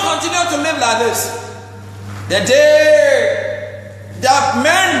cannot continue to live like this. The day that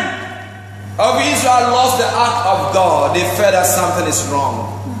men of Israel lost the ark of God, they felt that something is wrong.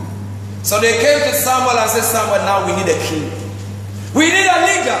 So they came to Samuel and said, Samuel, now we need a king. We need a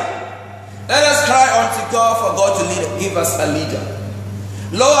leader. Let us cry unto God for God to give us a leader.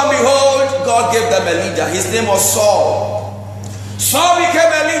 Lo and behold, God gave them a leader. His name was Saul. Saul became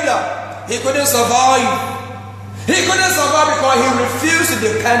a leader. He couldn't survive. He couldn't survive because he refused to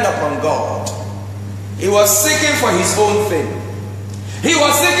depend upon God. He was seeking for his own thing. He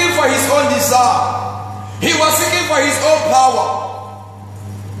was seeking for his own desire. He was seeking for his own power.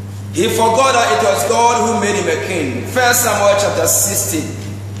 He forgot that it was God who made him a king. 1 Samuel chapter 16.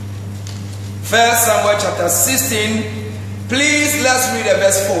 1 Samuel chapter 16. Please, let's read the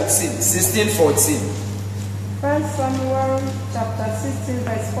verse 14. 16:14. 1 Samuel chapter 16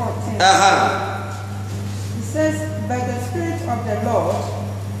 verse 14. It says, by the Spirit of the Lord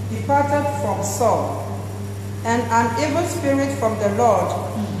departed from Saul, and an evil spirit from the Lord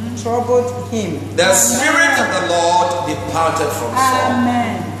troubled him. The Spirit of the Lord departed from Saul.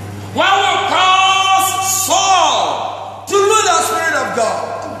 Amen. When we cause Saul to lose the Spirit of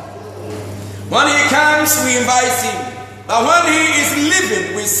God, when he comes, we invite him. But when he is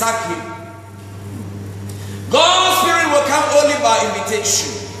leaving, we sack him. God's Spirit will come only by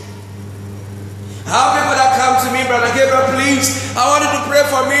invitation. I have people that come to me, Brother Gabriel, please, I want you to pray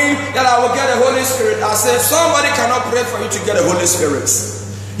for me that I will get the Holy Spirit. I said, somebody cannot pray for you to get the Holy Spirit.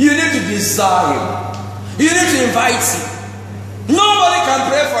 You need to desire him. You need to invite him. Nobody can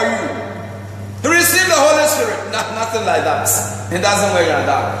pray for you. Receive the Holy Spirit. Nothing like that. It doesn't work like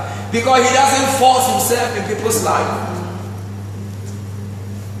that. Because he doesn't force himself in people's life.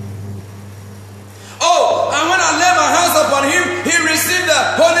 Oh, and when I lay my hands upon him, he received the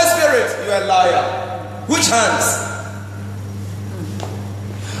Holy Spirit. You are a liar. Which hands?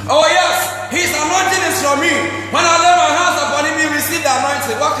 Oh yes, he His anointing is from me. When I lay my hands upon him, he received the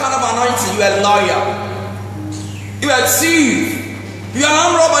anointing. What kind of anointing? You are a liar. You are a thief. You are an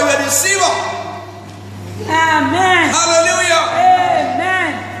armed robber. You are a deceiver. Amen. Hallelujah.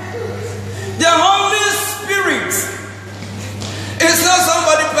 Amen. The Holy Spirit is not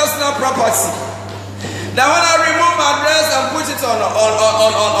somebody's personal property. Now when I remove my dress and put it on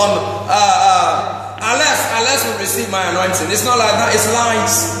unless we receive my anointing, it's not like that. It's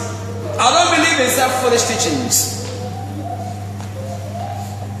lies. I don't believe in self-foolish teachings.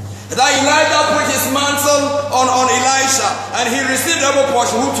 That Elijah put his mantle on Elisha and he received double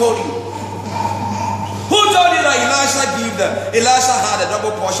portion. Who told you? Who told you that Elisha gave them? Elisha had a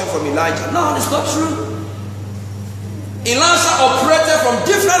double portion from Elijah. No, it's not true. Elisha operated from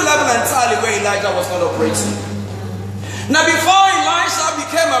different level entirely where Elijah was not operating. Now before Elisha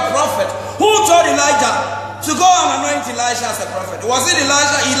became a prophet, who told Elijah to go and anoint Elisha as a prophet? Was it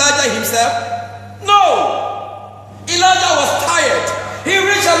Elijah himself? No. Elijah was tired. He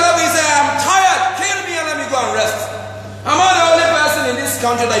reached a level, he said, I'm tired, kill me and let me go and rest. Am I the only person in this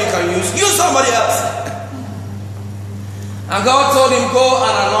country that you can use? Use somebody else. And God told him, go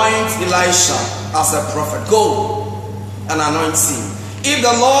and anoint Elisha as a prophet. Go and anoint him. If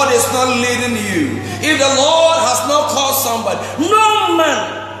the Lord is not leading you, if the Lord has not called somebody, no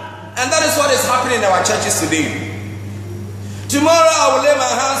man. And that is what is happening in our churches today. Tomorrow I will lay my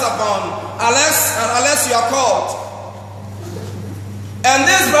hands upon unless you are called. And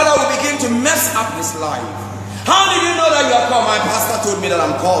this brother will begin to mess up his life. How did you know that you are called? My pastor told me that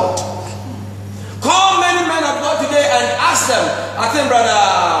I'm called. Call many men of God today and ask them. I think Brother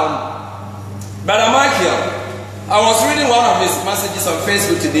Michael, I was reading one of his messages on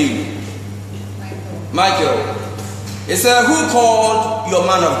Facebook today. Michael, he said, who called your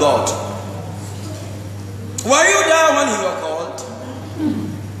man of God? Were you there when you were called?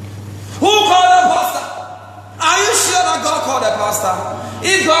 Who called the pastor? Are you sure that God called the pastor?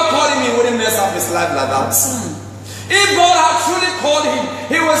 If God called him, he wouldn't mess up his life like that. If God had truly called him,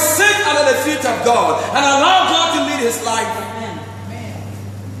 he would sit under the feet of God and allow God to lead his life.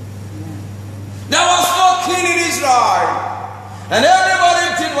 There was no king in Israel, and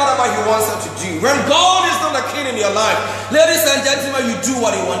everybody did whatever he wants them to do. When God is not the king in your life, ladies and gentlemen, you do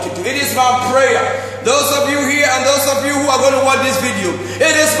what you want to do. It is my prayer, those of you here and those of you who are going to watch this video,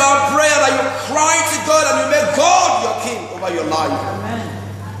 it is my prayer that you cry to God and you make God your king over your life.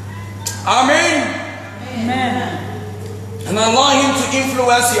 Amen. Amen. And allow him to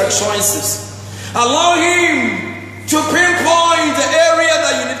influence your choices. Allow him to pinpoint the area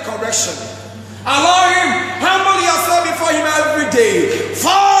that you need correction. Allow him, humble yourself before him every day.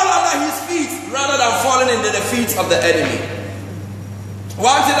 Fall under his feet rather than falling into the feet of the enemy.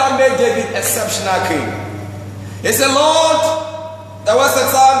 One thing that made David exceptional king. He said, Lord, there was a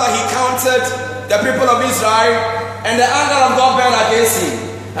time that he counted the people of Israel and the anger of God burned against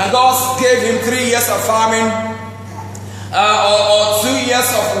him. And God gave him 3 years of famine or 2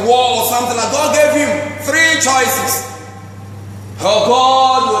 years of war or something like that. God gave him 3 choices. How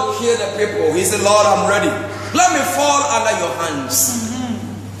God will kill the people. He said, Lord, I'm ready. Let me fall under your hands.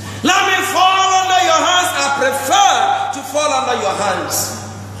 Let me fall under your hands. I prefer to fall under your hands.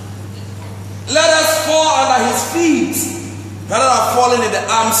 Let us fall under his feet rather than falling in the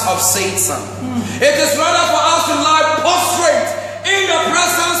arms of Satan. It is rather for us to lie prostrate in the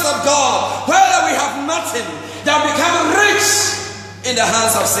presence of God, whether we have nothing, than become rich in the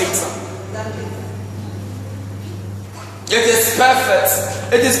hands of Satan. It is perfect.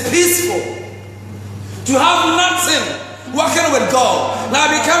 It is peaceful to have nothing, working with God,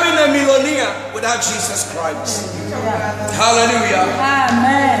 now becoming a millionaire without Jesus Christ. Hallelujah.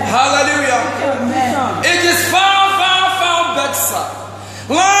 Amen. Hallelujah. Amen. It is far, far, far better.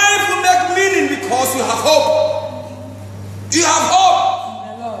 Life will make meaning because you have hope. You have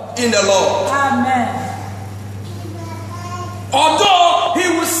hope in the Lord. Amen. Although he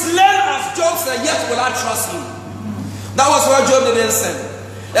will slay as Job said, yet will I trust him. That was why Job didn't sin.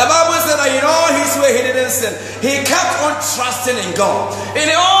 The Bible said that in all his way he didn't sin. He kept on trusting in God. In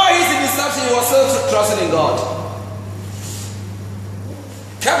all his deception, he was still trusting in God.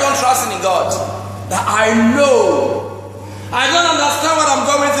 Kept on trusting in God. That I know. I don't understand what I'm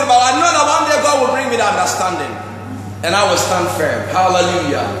going through, but I know that one day God will bring me the understanding. And I will stand firm.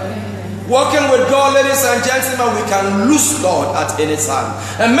 Hallelujah. Walking with God, ladies and gentlemen, we can lose God at any time.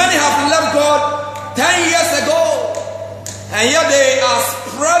 And many have left God 10 years ago. And yet they are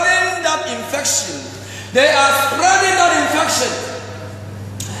spreading that infection. They are spreading that infection.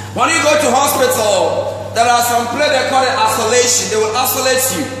 When you go to hospital, there are some places they call it isolation. They will isolate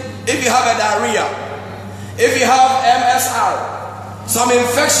you. If you have a diarrhea, if you have MSR, some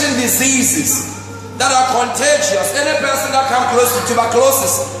infection diseases that are contagious. Any person that comes close to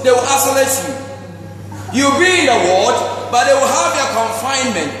tuberculosis, they will isolate you. You'll be in the ward, but they will have their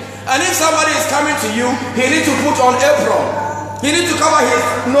confinement. And if somebody is coming to you, he needs to put on apron. He needs to cover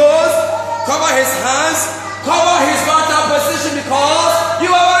his nose, cover his hands, cover his vital position, because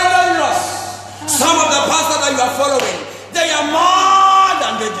you are very dangerous. Some of the pastors that you are following, they are more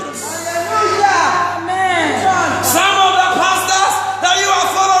than dangerous. Some of the pastors that you are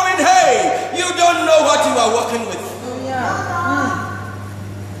following, hey, you don't know what you are working with.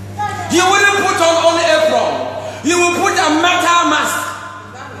 You wouldn't put on only apron. You will put a metal mask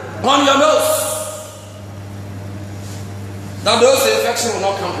on your nose. That those infections will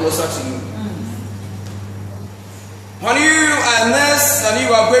not come closer to you. When you are a nurse and you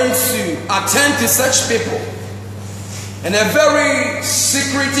are going to attend to such people in a very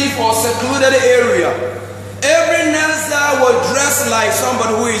secretive or secluded area, every nurse there will dress like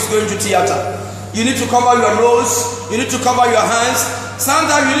somebody who is going to theater. You need to cover your nose, you need to cover your hands.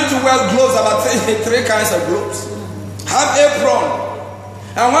 Sometimes you need to wear gloves, about three kinds of gloves. Have apron.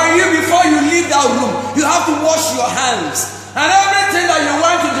 And before you leave that room, you have to wash your hands. And everything that you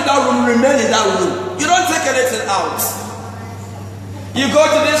went into that room remain in that room. You don't take anything out. You go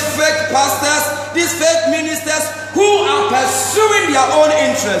to these fake pastors, these fake ministers who are pursuing their own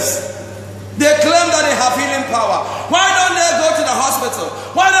interests. They claim that they have healing power. Why don't they go to the hospital?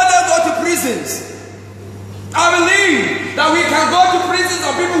 Why don't they go to prisons? I believe that we can go to prisons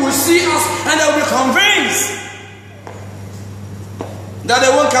and people will see us and they will be convinced that they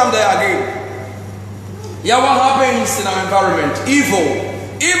won't come there again. Yeah, what happens in our environment? Evil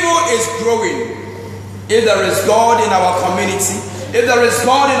is growing. If there is God in our community, if there is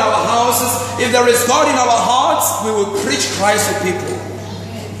God in our houses, if there is God in our hearts, we will preach Christ to people.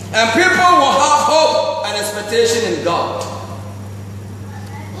 And people will have hope and expectation in God.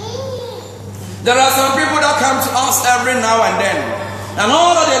 There are some people that come to us every now and then, and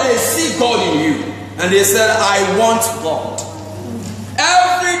all of them, they see God in you, and they said, I want God.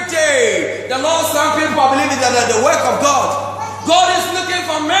 Every day, the Lord, some people are believing that the work of God. God is looking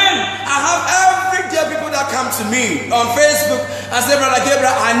for men. I have every day people that come to me on Facebook and say, Brother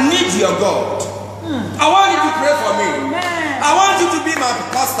Gabriel, I need your God. I want you to pray for me. I want you to be my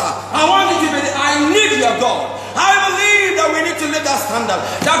pastor. I want you to be, I need your God. I believe that we need to live that standard.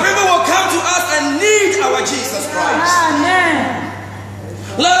 That people will come to us and need our Jesus Christ. Amen.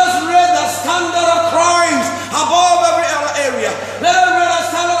 Let us raise the standard of Christ above every other area. Let us raise the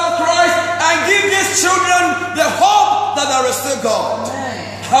standard of Christ and give these children the hope that there is still God.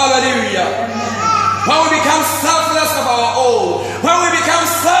 Amen. Hallelujah. Amen. When we become selfless of our own, when we become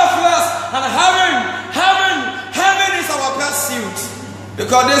selfless and heaven is our pursuit.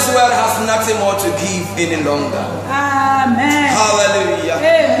 Because this world has nothing more to give any longer. Amen. Hallelujah.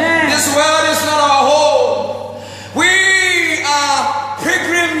 Amen. This world is not our home. We are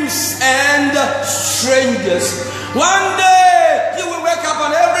pilgrims and strangers. One day you will wake up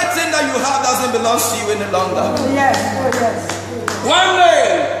and everything that you have doesn't belong to you any longer. Yes. Oh, yes.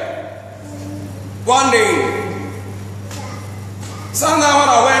 One day. Sometimes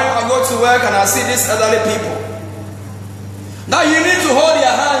when I go to work and I see these elderly people, now you need to hold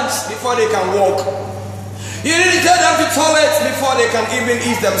their hands before they can walk. You need to take them to toilets before they can even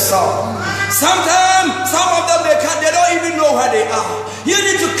eat themselves. Sometimes some of them they don't even know where they are. You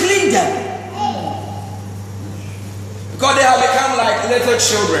need to clean them. Because they have become like little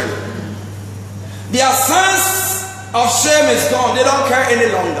children. Their sense of shame is gone. They don't care any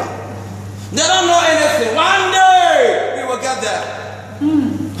longer. They don't know anything. One day we will get there.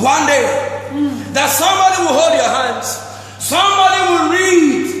 One day that somebody will hold your hands. Somebody will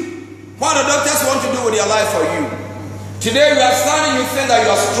read what the doctors want to do with their life for you. Today you are standing, you think that you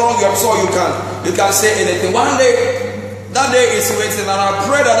are strong, you are so you can say anything. One day, that day is waiting, and I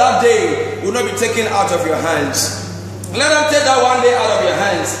pray that day will not be taken out of your hands. Let them take that one day out of your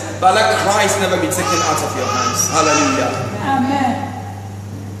hands, but let Christ never be taken out of your hands. Hallelujah. Amen.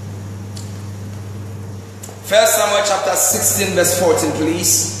 1 Samuel chapter 16 verse 14,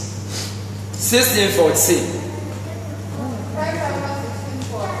 please. 16:14.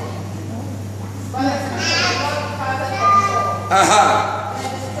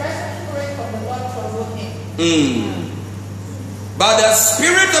 But the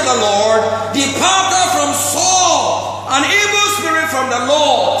Spirit of the Lord departed from Saul, an evil spirit from the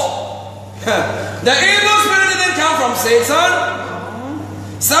Lord. The evil spirit didn't come from Satan.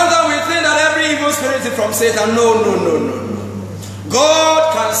 Sometimes we think that every evil spirit is from Satan. No.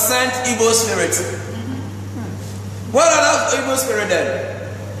 God can send evil spirits. What are those evil spirits then?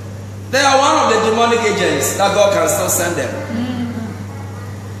 They are one of the demonic agents that God can still send them.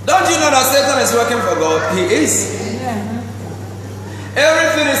 Don't you know that Satan is working for God? He is.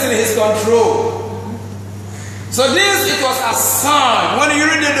 Everything is in his control. So it was a sign. When you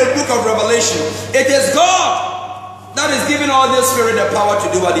read in the book of Revelation, it is God that is giving all this spirit the power to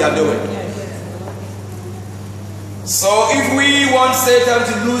do what they are doing. So if we want Satan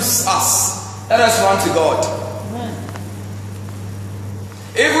to lose us, let us run to God.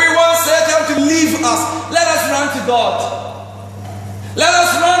 If we want Satan to leave us, let us run to God. Let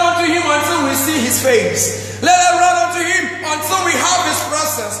us run unto him until we see his face. Let us run unto him until we have his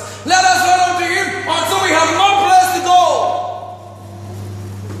presence. Let us run unto him until we have no place to go.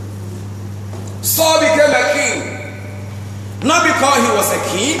 Saul became a king. Not because he was a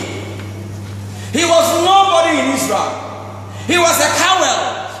king. He was nobody in Israel. He was a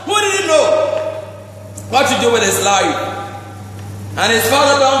coward. Who didn't know what to do with his life? And his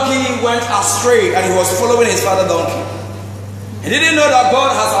father donkey went astray and he was following his father donkey. He didn't know that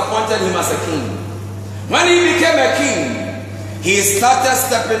God has appointed him as a king. When he became a king, he started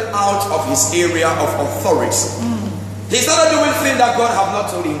stepping out of his area of authority. He started doing things that God have not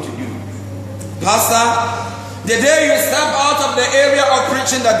told him to do. Pastor, the day you step out of the area of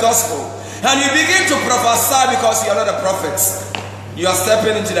preaching the gospel and you begin to prophesy because you are not a prophet, you are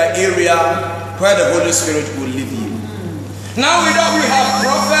stepping into the area where the Holy Spirit will lead you. Now we have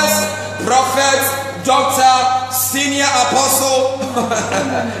prophets, doctor, senior apostle.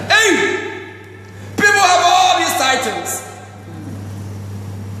 Hey! People have all these titles.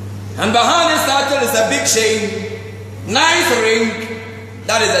 And behind this title is a big chain, nice ring.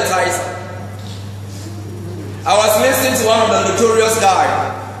 That is the title. I was listening to one of the notorious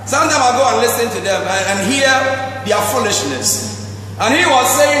guys. Sometimes I go and listen to them and hear their foolishness. And he was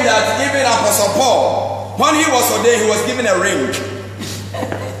saying that even Apostle Paul, when he was ordained, he was given a ring.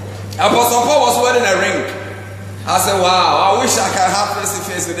 Apostle Paul was wearing a ring. I said, wow, I wish I could have face to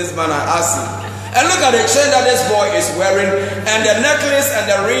face with this man and ask him. And look at the chain that this boy is wearing, and the necklace and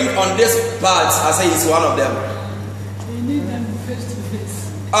the ring on this part. I say it's one of them. You need them face to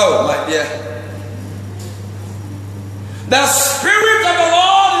face. Oh, my dear. The Spirit of the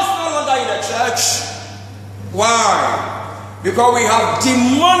Lord is no longer in the church. Why? Because we have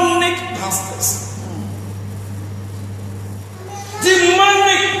demonic pastors.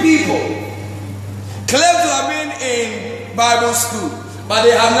 Demonic people claim to have been in Bible school, but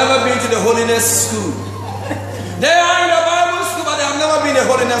they have never been to the holiness school. They are in the Bible school, but they have never been in the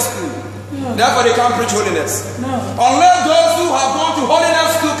holiness school. No. Therefore, they can't preach holiness. No. Unless those who have gone to holiness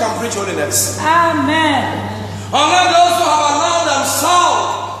school can preach holiness. Amen. Unless those who have allowed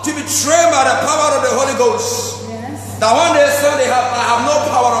themselves to be trained by the power of the Holy Ghost. Yes. That one day say I have no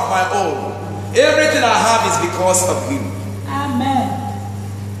power of my own. Everything I have is because of Him. Amen.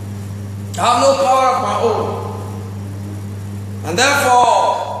 I have no power of my own. And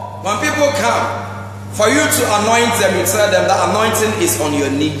therefore, when people come, for you to anoint them, you tell them the anointing is on your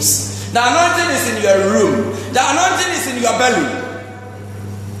knees. The anointing is in your room. The anointing is in your belly.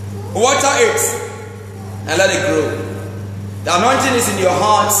 Water it and let it grow. The anointing is in your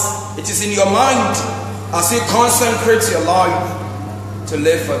heart. It is in your mind as you consecrate your life to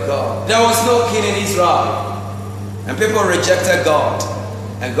live for God. There was no king in Israel, and people rejected God,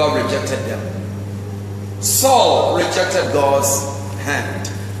 and God rejected them. Saul rejected God's hand.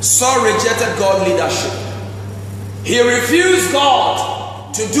 Saul rejected God's leadership. He refused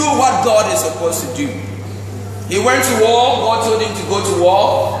God to do what God is supposed to do. He went to war. God told him to go to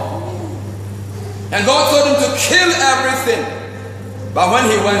war. And God told him to kill everything. But when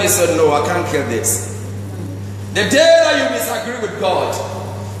he went, he said, no, I can't kill this. The day that you disagree with God,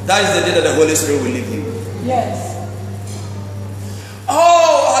 that is the day that the Holy Spirit will leave you. Yes.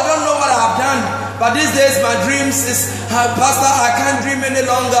 Oh, I don't know what I have done, but these days my dreams is, Pastor, I can't dream any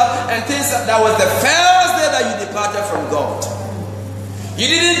longer, and things. That was the first day that you departed from God.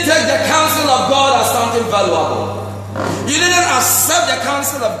 You didn't take the counsel of God as something valuable. You didn't accept the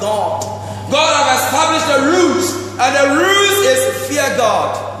counsel of God. God has established the rules, and the rules is fear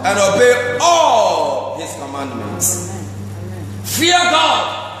God and obey all His commandments. Fear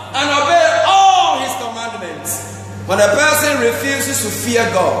God and obey all His commandments. When a person refuses to fear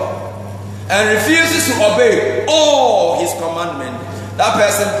God and refuses to obey all His commandments, that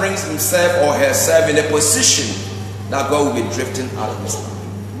person brings himself or herself in a position that God will be drifting out of His life.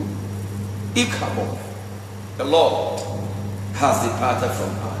 Ichabod, the Lord has departed from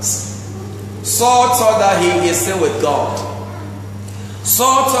us. Saul thought that he is still with God.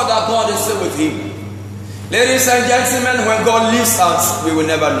 Saul thought that God is still with him. Ladies and gentlemen, when God leaves us, we will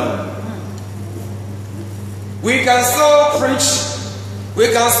never know. We can still preach,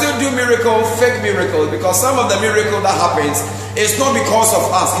 we can still do miracles, fake miracles, because some of the miracles that happens It's not because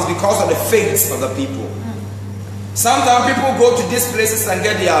of us, it's because of the faith of the people. Sometimes people go to these places and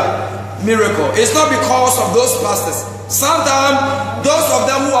get their miracle. It's not because of those pastors. Sometimes those of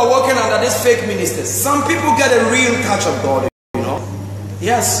them who are working under these fake ministers, some people get a real touch of God, you know.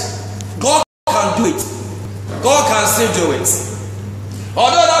 Yes, God can do it. God can still do it.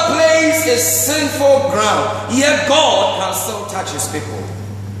 Although that place is sinful ground, yet God can still touch his people.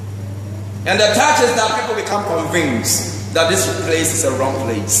 And the touch is that people become convinced that this place is a wrong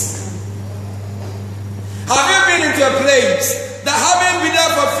place. Have you been into a place that having been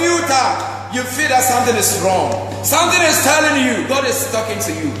there for a few times, you feel that something is wrong? Something is telling you, God is talking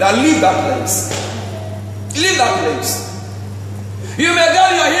to you, that leave that place. Leave that place. You may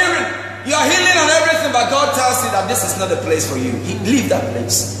get your healing and everything, but God tells you that this is not the place for you. Leave that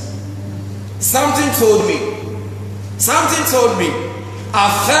place. Something told me, I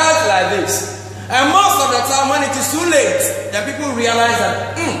felt like this. And most of the time when it is too late, then people realize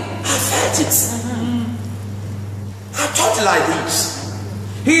that, I felt it. I thought like this.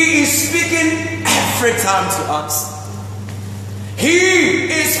 He is speaking every time to us.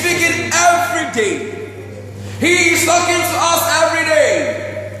 He is speaking every day. He is talking to us every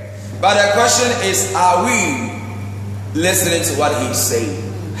day. But the question is, are we listening to what he's saying?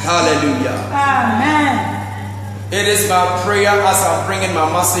 Hallelujah. Amen. It is my prayer as I'm bringing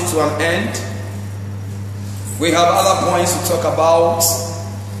my message to an end. We have other points to talk about.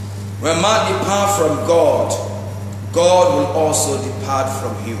 When man depart from God, God will also depart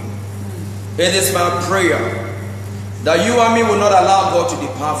from him. It is my prayer that you and me will not allow God to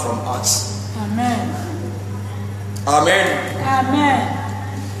depart from us. Amen. Amen.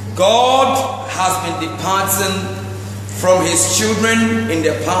 Amen. God has been departing from his children in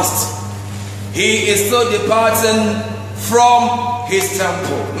the past. He is still departing from his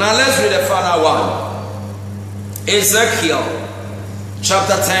temple. Now let's read the final one. Ezekiel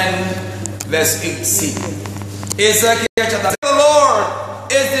chapter 10 verse 18. Ezekiel chapter 10. The Lord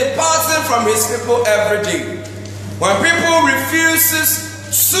is departing from his people every day. When people refuses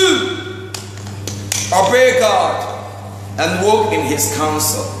to obey God and walk in his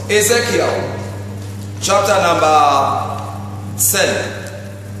counsel. Ezekiel chapter number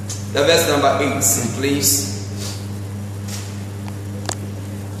 10, the verse number 18, please.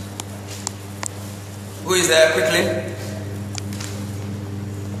 Who is there quickly?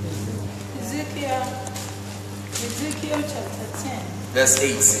 Ezekiel chapter 10, verse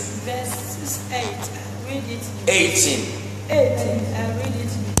 18. verse 8. I read it. 18. 18. I read it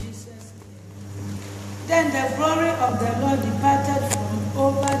in Jesus' name. Then the glory of the Lord departed from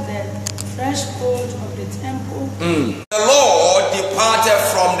over the threshold of the temple. The Lord departed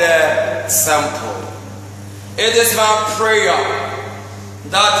from the temple. It is my prayer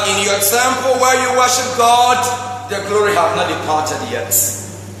that in your temple where you worship God, the glory have not departed yet.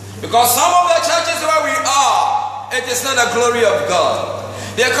 Because some of the churches where we are, it is not the glory of God.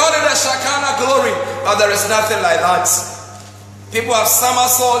 They call it the Shekinah glory, but there is nothing like that. People are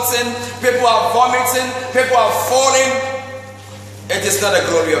somersaulting, people are vomiting, people are falling. It is not the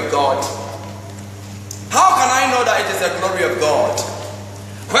glory of God. How can I know that it is the glory of God?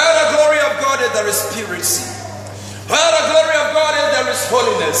 Where the glory of God is, there is purity. Where the glory of God is, there is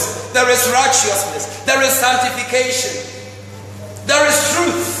holiness, there is righteousness, there is sanctification, there is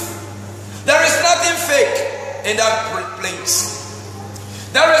truth. There is nothing fake in that place.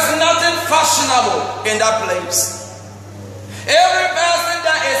 There is nothing fashionable in that place. Every person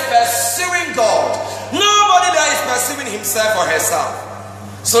that is pursuing God, nobody that is pursuing himself or herself.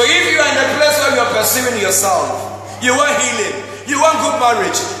 So if you are in a place where you are pursuing yourself, you want healing, you want good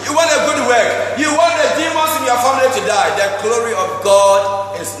marriage, you want a good work, you want the demons in your family to die, the glory of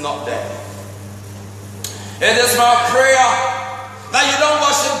God is not there. It is my prayer that you don't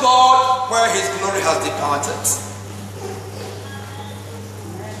worship God where his glory has departed.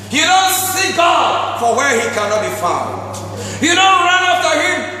 You don't seek God for where he cannot be found. You don't run after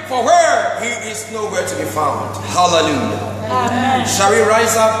him for where he is nowhere to be found. Hallelujah. Amen. Shall we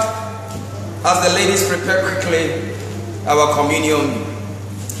rise up as the ladies prepare quickly our communion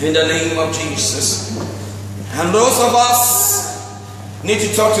in the name of Jesus? And those of us need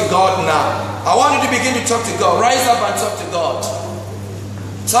to talk to God now. I want you to begin to talk to God. Rise up and talk to God.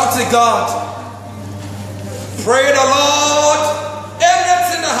 Talk to God. Pray the Lord.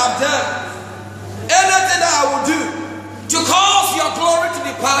 Anything I have done, anything that I will do to cause your glory to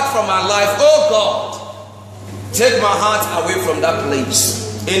depart from my life, oh God, take my heart away from that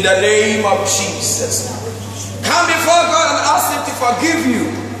place in the name of Jesus. Come before God and ask him to forgive you.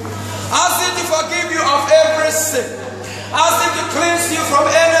 Ask him to forgive you of every sin. Ask him to cleanse you from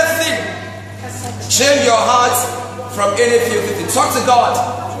anything. Change your heart from any filthy thing. Talk to God.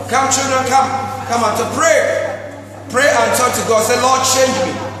 Come, children, come on to pray. Pray and talk to God. Say, Lord, change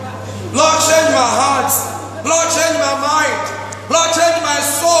me. Lord, change my heart. Lord, change my mind. Lord, change my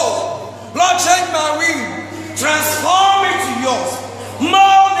soul. Lord, change my will. Transform me to yours.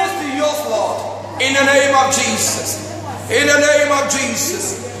 Mold this to yours, Lord. In the name of Jesus. In the name of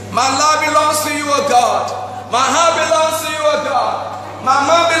Jesus. My life belongs to you, O God. My heart belongs to you, O God. My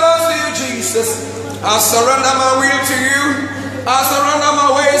mind belongs to you, Jesus. I surrender my will to you. I surrender my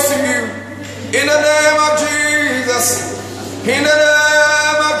ways to you. In the name of Jesus. In the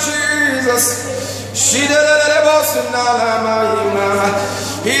name of Jesus.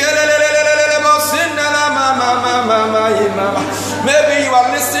 Maybe you are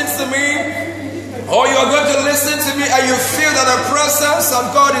listening to me, or you are going to listen to me, and you feel that the presence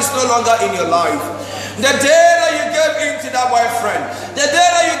of God is no longer in your life. The day that you gave in to that boyfriend, the day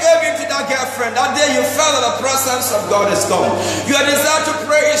that you gave in to that girlfriend, that day you felt that the presence of God is gone. Your desire to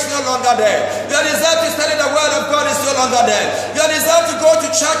pray is no longer there. Your desire to study the word of God is no longer there. Your desire to go to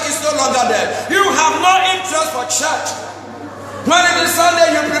church is no longer there. You have no interest for church. When it is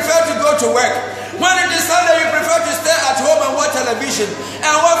Sunday, you prefer to go to work. When it is Sunday, you prefer to stay at home and watch television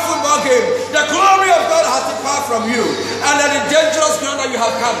and watch football game. The glory of God has departed from you, and that the dangerous ground that you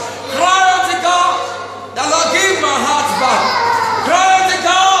have come. Cry unto God that Lord, give my heart back. Cry unto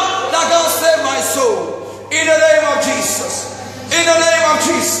God that God save my soul. In the name of Jesus. In the name of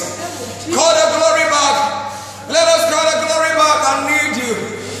Jesus. Call the glory back. Let us call the glory back. I need you.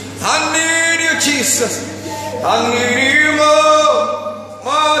 I need you, Jesus. I need you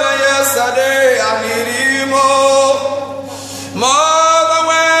more than yesterday. I need you more than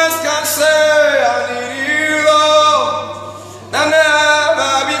words can say. I need you, Lord, than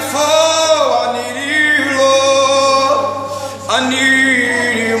ever before. I need you, Lord. I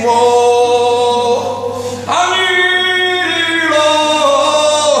need you more. I need you,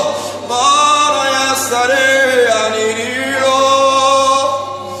 Lord, more than yesterday. I need you, Lord,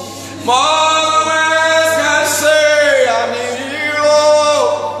 more.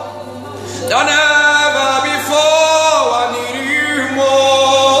 Than ever before, I need you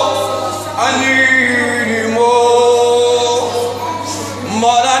more. I need you more.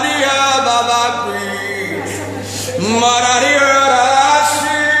 More than the air that I breathe, more than the air that I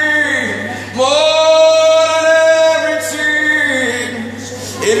see, more than everything.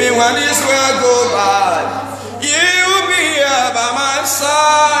 Even when this world goes by, you will be here by my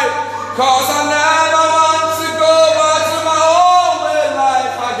side. 'Cause I never want to go back to my old way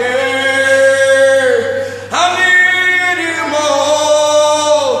life again.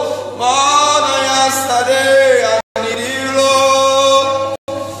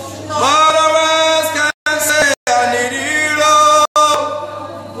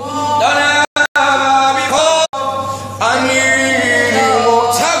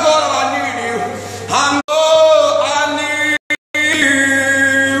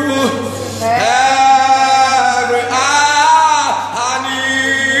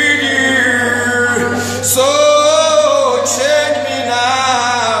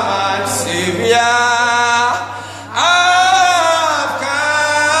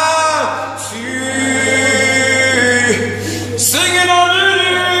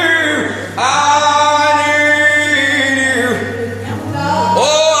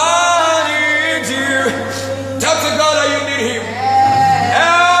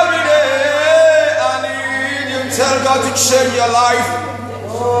 Change your life.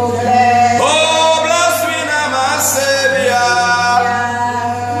 Oh, bless me now, my Savior.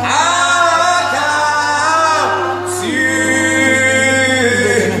 I come to you.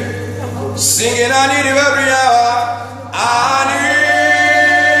 Singing, I need you every hour. I need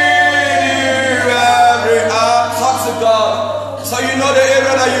you every hour. Talk to God. So you know the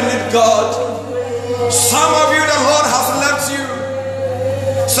area that you need God. Some of you, the Lord has left you.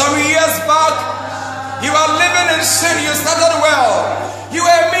 Some years back, you are living in sin. You started well. You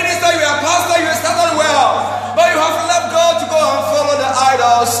are a minister, you are a pastor, you started well. But you have left God to go and follow the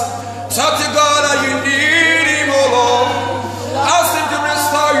idols. Talk to God that you need Him, oh Lord. Ask Him to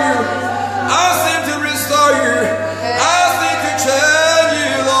restore you. Ask Him to restore you. Ask Him to change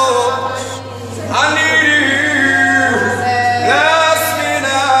you, Lord. I need you. Bless me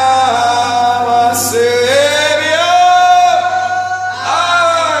now, my Savior.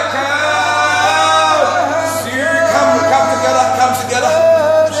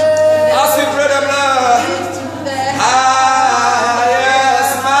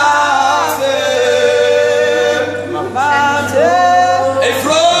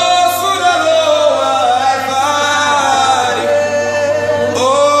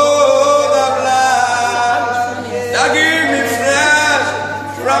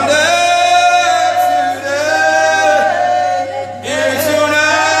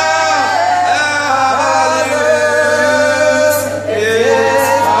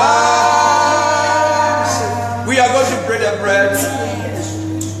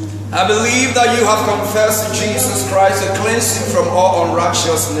 confess to Jesus Christ to cleanse you from all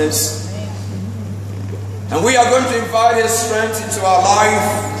unrighteousness. And we are going to invite His strength into our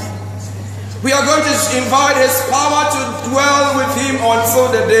life. We are going to invite His power to dwell with Him until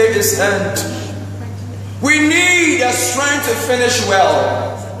the day is end. We need the strength to finish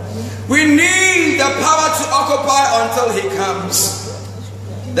well. We need the power to occupy until He comes.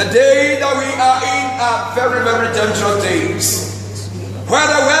 The day that we are in are very, very dangerous days, where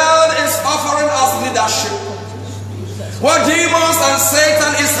the world is offering us leadership, where demons and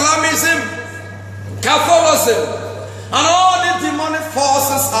Satan, Islamism, Catholicism, and all the demonic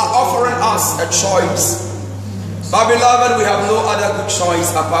forces are offering us a choice. But beloved, we have no other good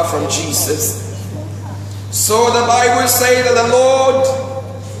choice apart from Jesus. So the Bible says that the Lord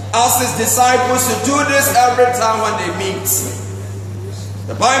asked His disciples to do this every time when they meet.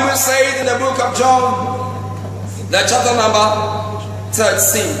 The Bible says in the book of John, the chapter number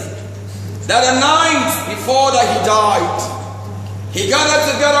 13, that the night before that He died, He gathered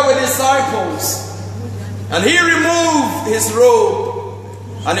together with disciples, and He removed His robe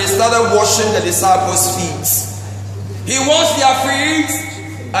and He started washing the disciples' feet. He washed their feet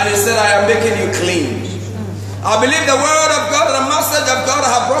and He said, I am making you clean. I believe the word of God, the message of God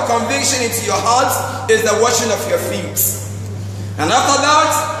have brought conviction into your heart is the washing of your feet. And after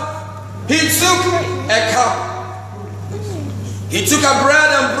that, He took a cup. He took a bread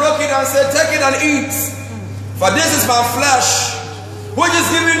and broke it and said, take it and eat. For this is my flesh, which is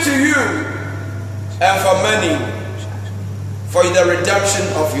given to you and for many, for the redemption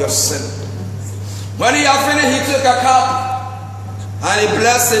of your sin. When He had finished, He took a cup and He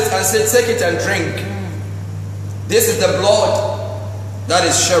blessed it and said, take it and drink. This is the blood that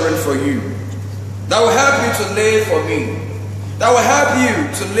is sharing for you, that will help you to live for Me, that will help you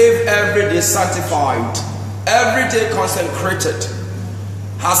to live every day sanctified, every day consecrated.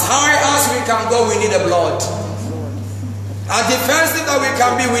 As high as we can go, we need the blood. As defensive that we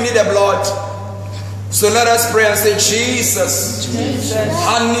can be, we need the blood. So let us pray and say, Jesus,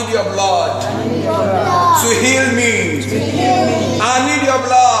 I need your blood to heal me. I need your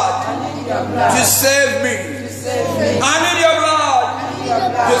blood to save me. I need your blood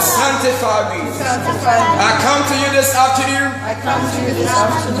to sanctify me. I come to you this afternoon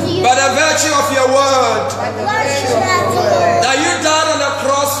by the virtue of your word, that you died on the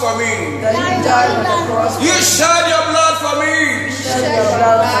cross for me. You shed your blood for me,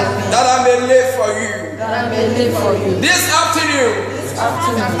 that I may live for you. This afternoon,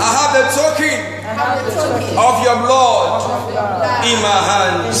 I have the token of your blood in my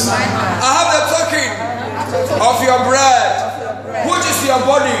hands. I have the token of your bread, which is your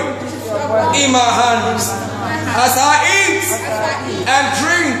body, in my hands. As I eat and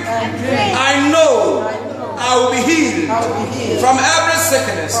drink, I know I will be healed from every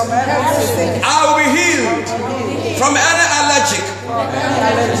sickness. I will be healed from any allergic.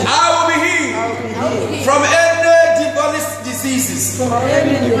 I will be healed from any demonic diseases. I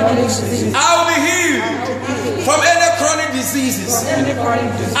will be healed from any chronic diseases.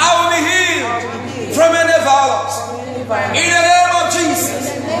 I will be healed from any violence. In the name of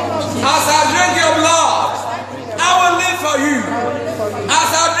Jesus, as I drink your blood, I will live for you. As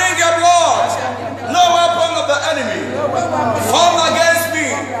I drink your blood, no weapon of the enemy formed against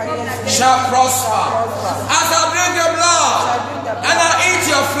me shall prosper. As I drink your blood and I eat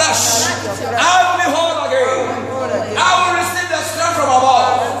your flesh, I will be whole again. I will receive the strength from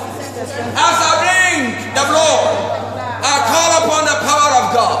above. As I drink the blood, I call upon the power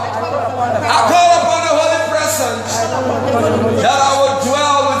of God. I call upon the Holy Presence that I will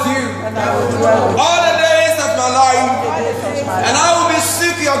dwell with you all the days of my life, and I will be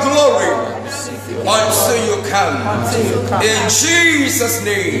seeking your glory until you come. In Jesus'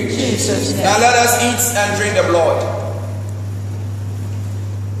 name. Now let us eat and drink the blood.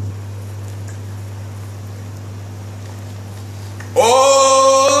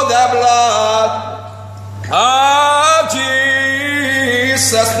 Oh, the blood of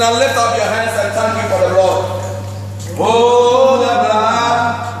Jesus. Now lift up your hands and thank you for the blood. Oh, the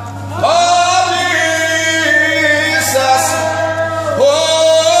blood of Jesus.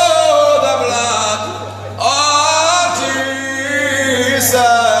 Oh, the blood of Jesus.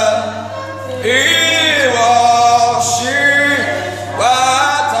 He washes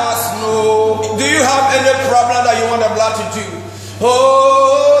white as snow. Do you have any problem that you want the blood to do?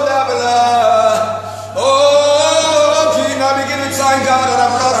 Oh, the blood. Oh, do you now begin to thank God that the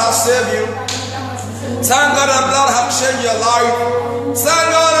blood has saved you? Thank God that the blood has changed your life. Thank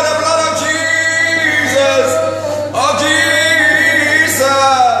God that the blood of Jesus. Of Jesus.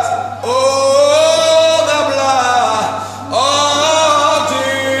 Oh, the blood of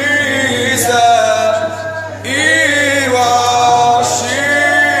Jesus.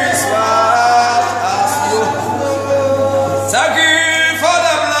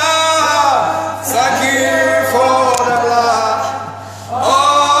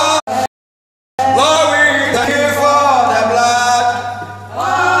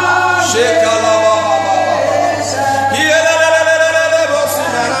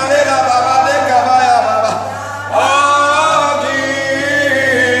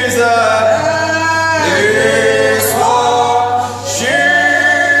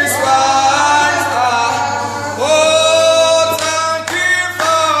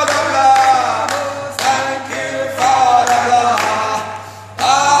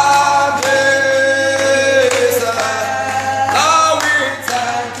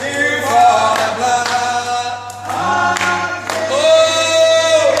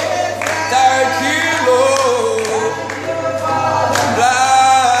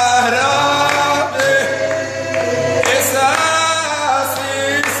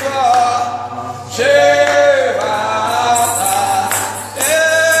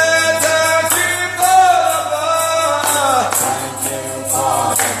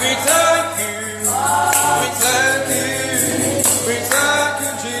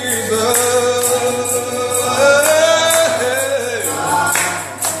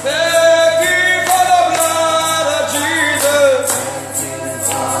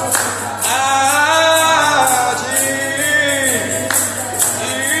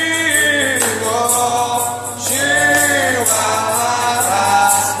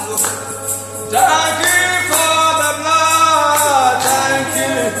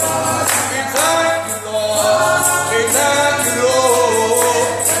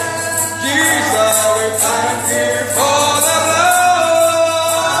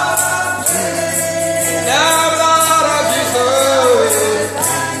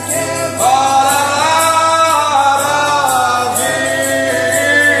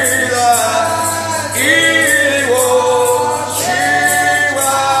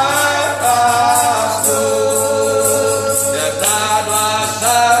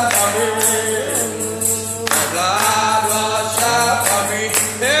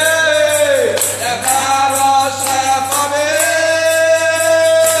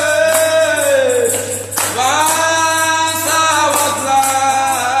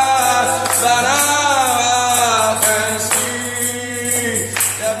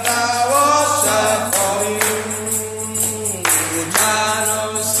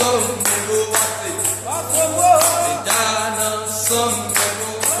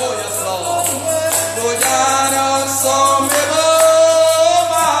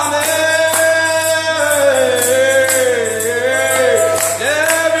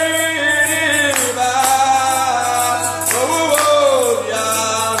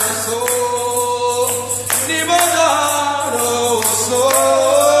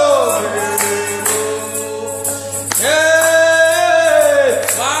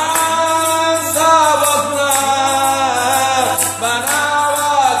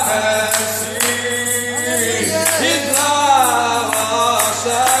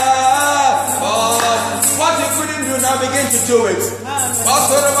 Do it.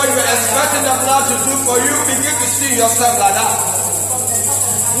 Whatsoever you are expecting the blood to do for you, begin to see yourself like that.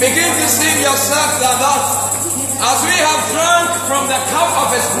 Begin to see yourself like that. As we have drunk from the cup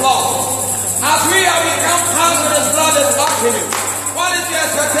of his blood, as we have become part of his blood is backing you. What is your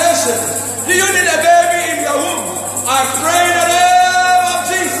expectation? Do you need a baby in your womb? I pray in the name of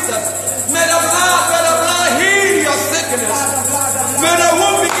Jesus. May the blood heal your sickness. May the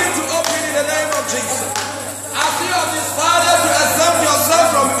womb begin to open in the name of Jesus. As you have decided to exempt yourself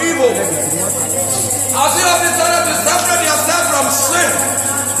from evil, as you have decided to separate yourself from sin,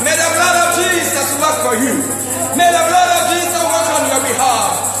 may the blood of Jesus work for you. May the blood of Jesus work on your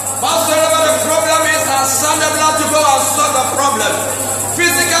behalf. Whatsoever the problem is, I send the blood to go and solve the problem.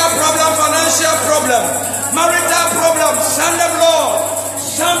 Physical problem, financial problem, marital problem, send the blood.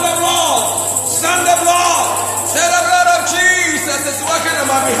 Send the blood. Send the blood. Say the blood of Jesus is working on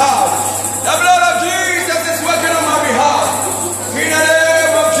my behalf. The blood of Jesus is working on my behalf. In the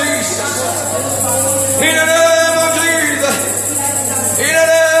name of Jesus. In the name of Jesus. In the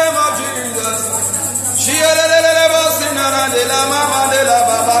name of Jesus.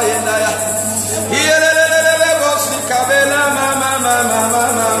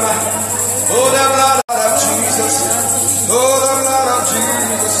 Oh, the blood of Jesus. Oh, the blood of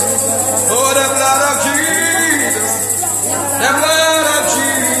Jesus. Oh, the blood of Jesus. The blood of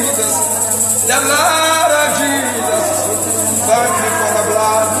Jesus. The blood of Jesus. Thank you for the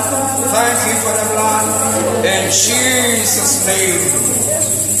blood. Thank you for the blood. In Jesus' name.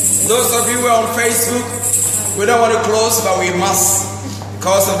 Those of you who are on Facebook, we don't want to close, but we must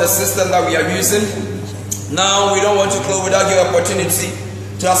because of the system that we are using. Now we don't want to close without your opportunity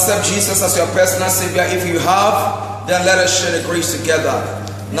to accept Jesus as your personal Savior. If you have, then let us share the grace together.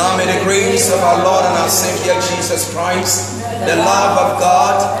 Now may the grace of our Lord and our Savior Jesus Christ, the love of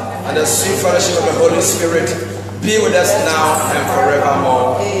God, and the sweet fellowship of the Holy Spirit be with us now and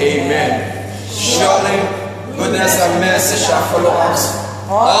forevermore. Amen. Surely goodness and mercy shall follow us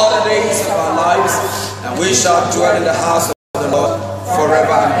all the days of our lives, and we shall dwell in the house of the Lord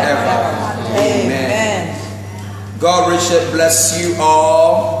forever and ever. Amen. God richly bless you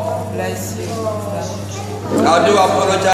all. Bless you. I do apologize.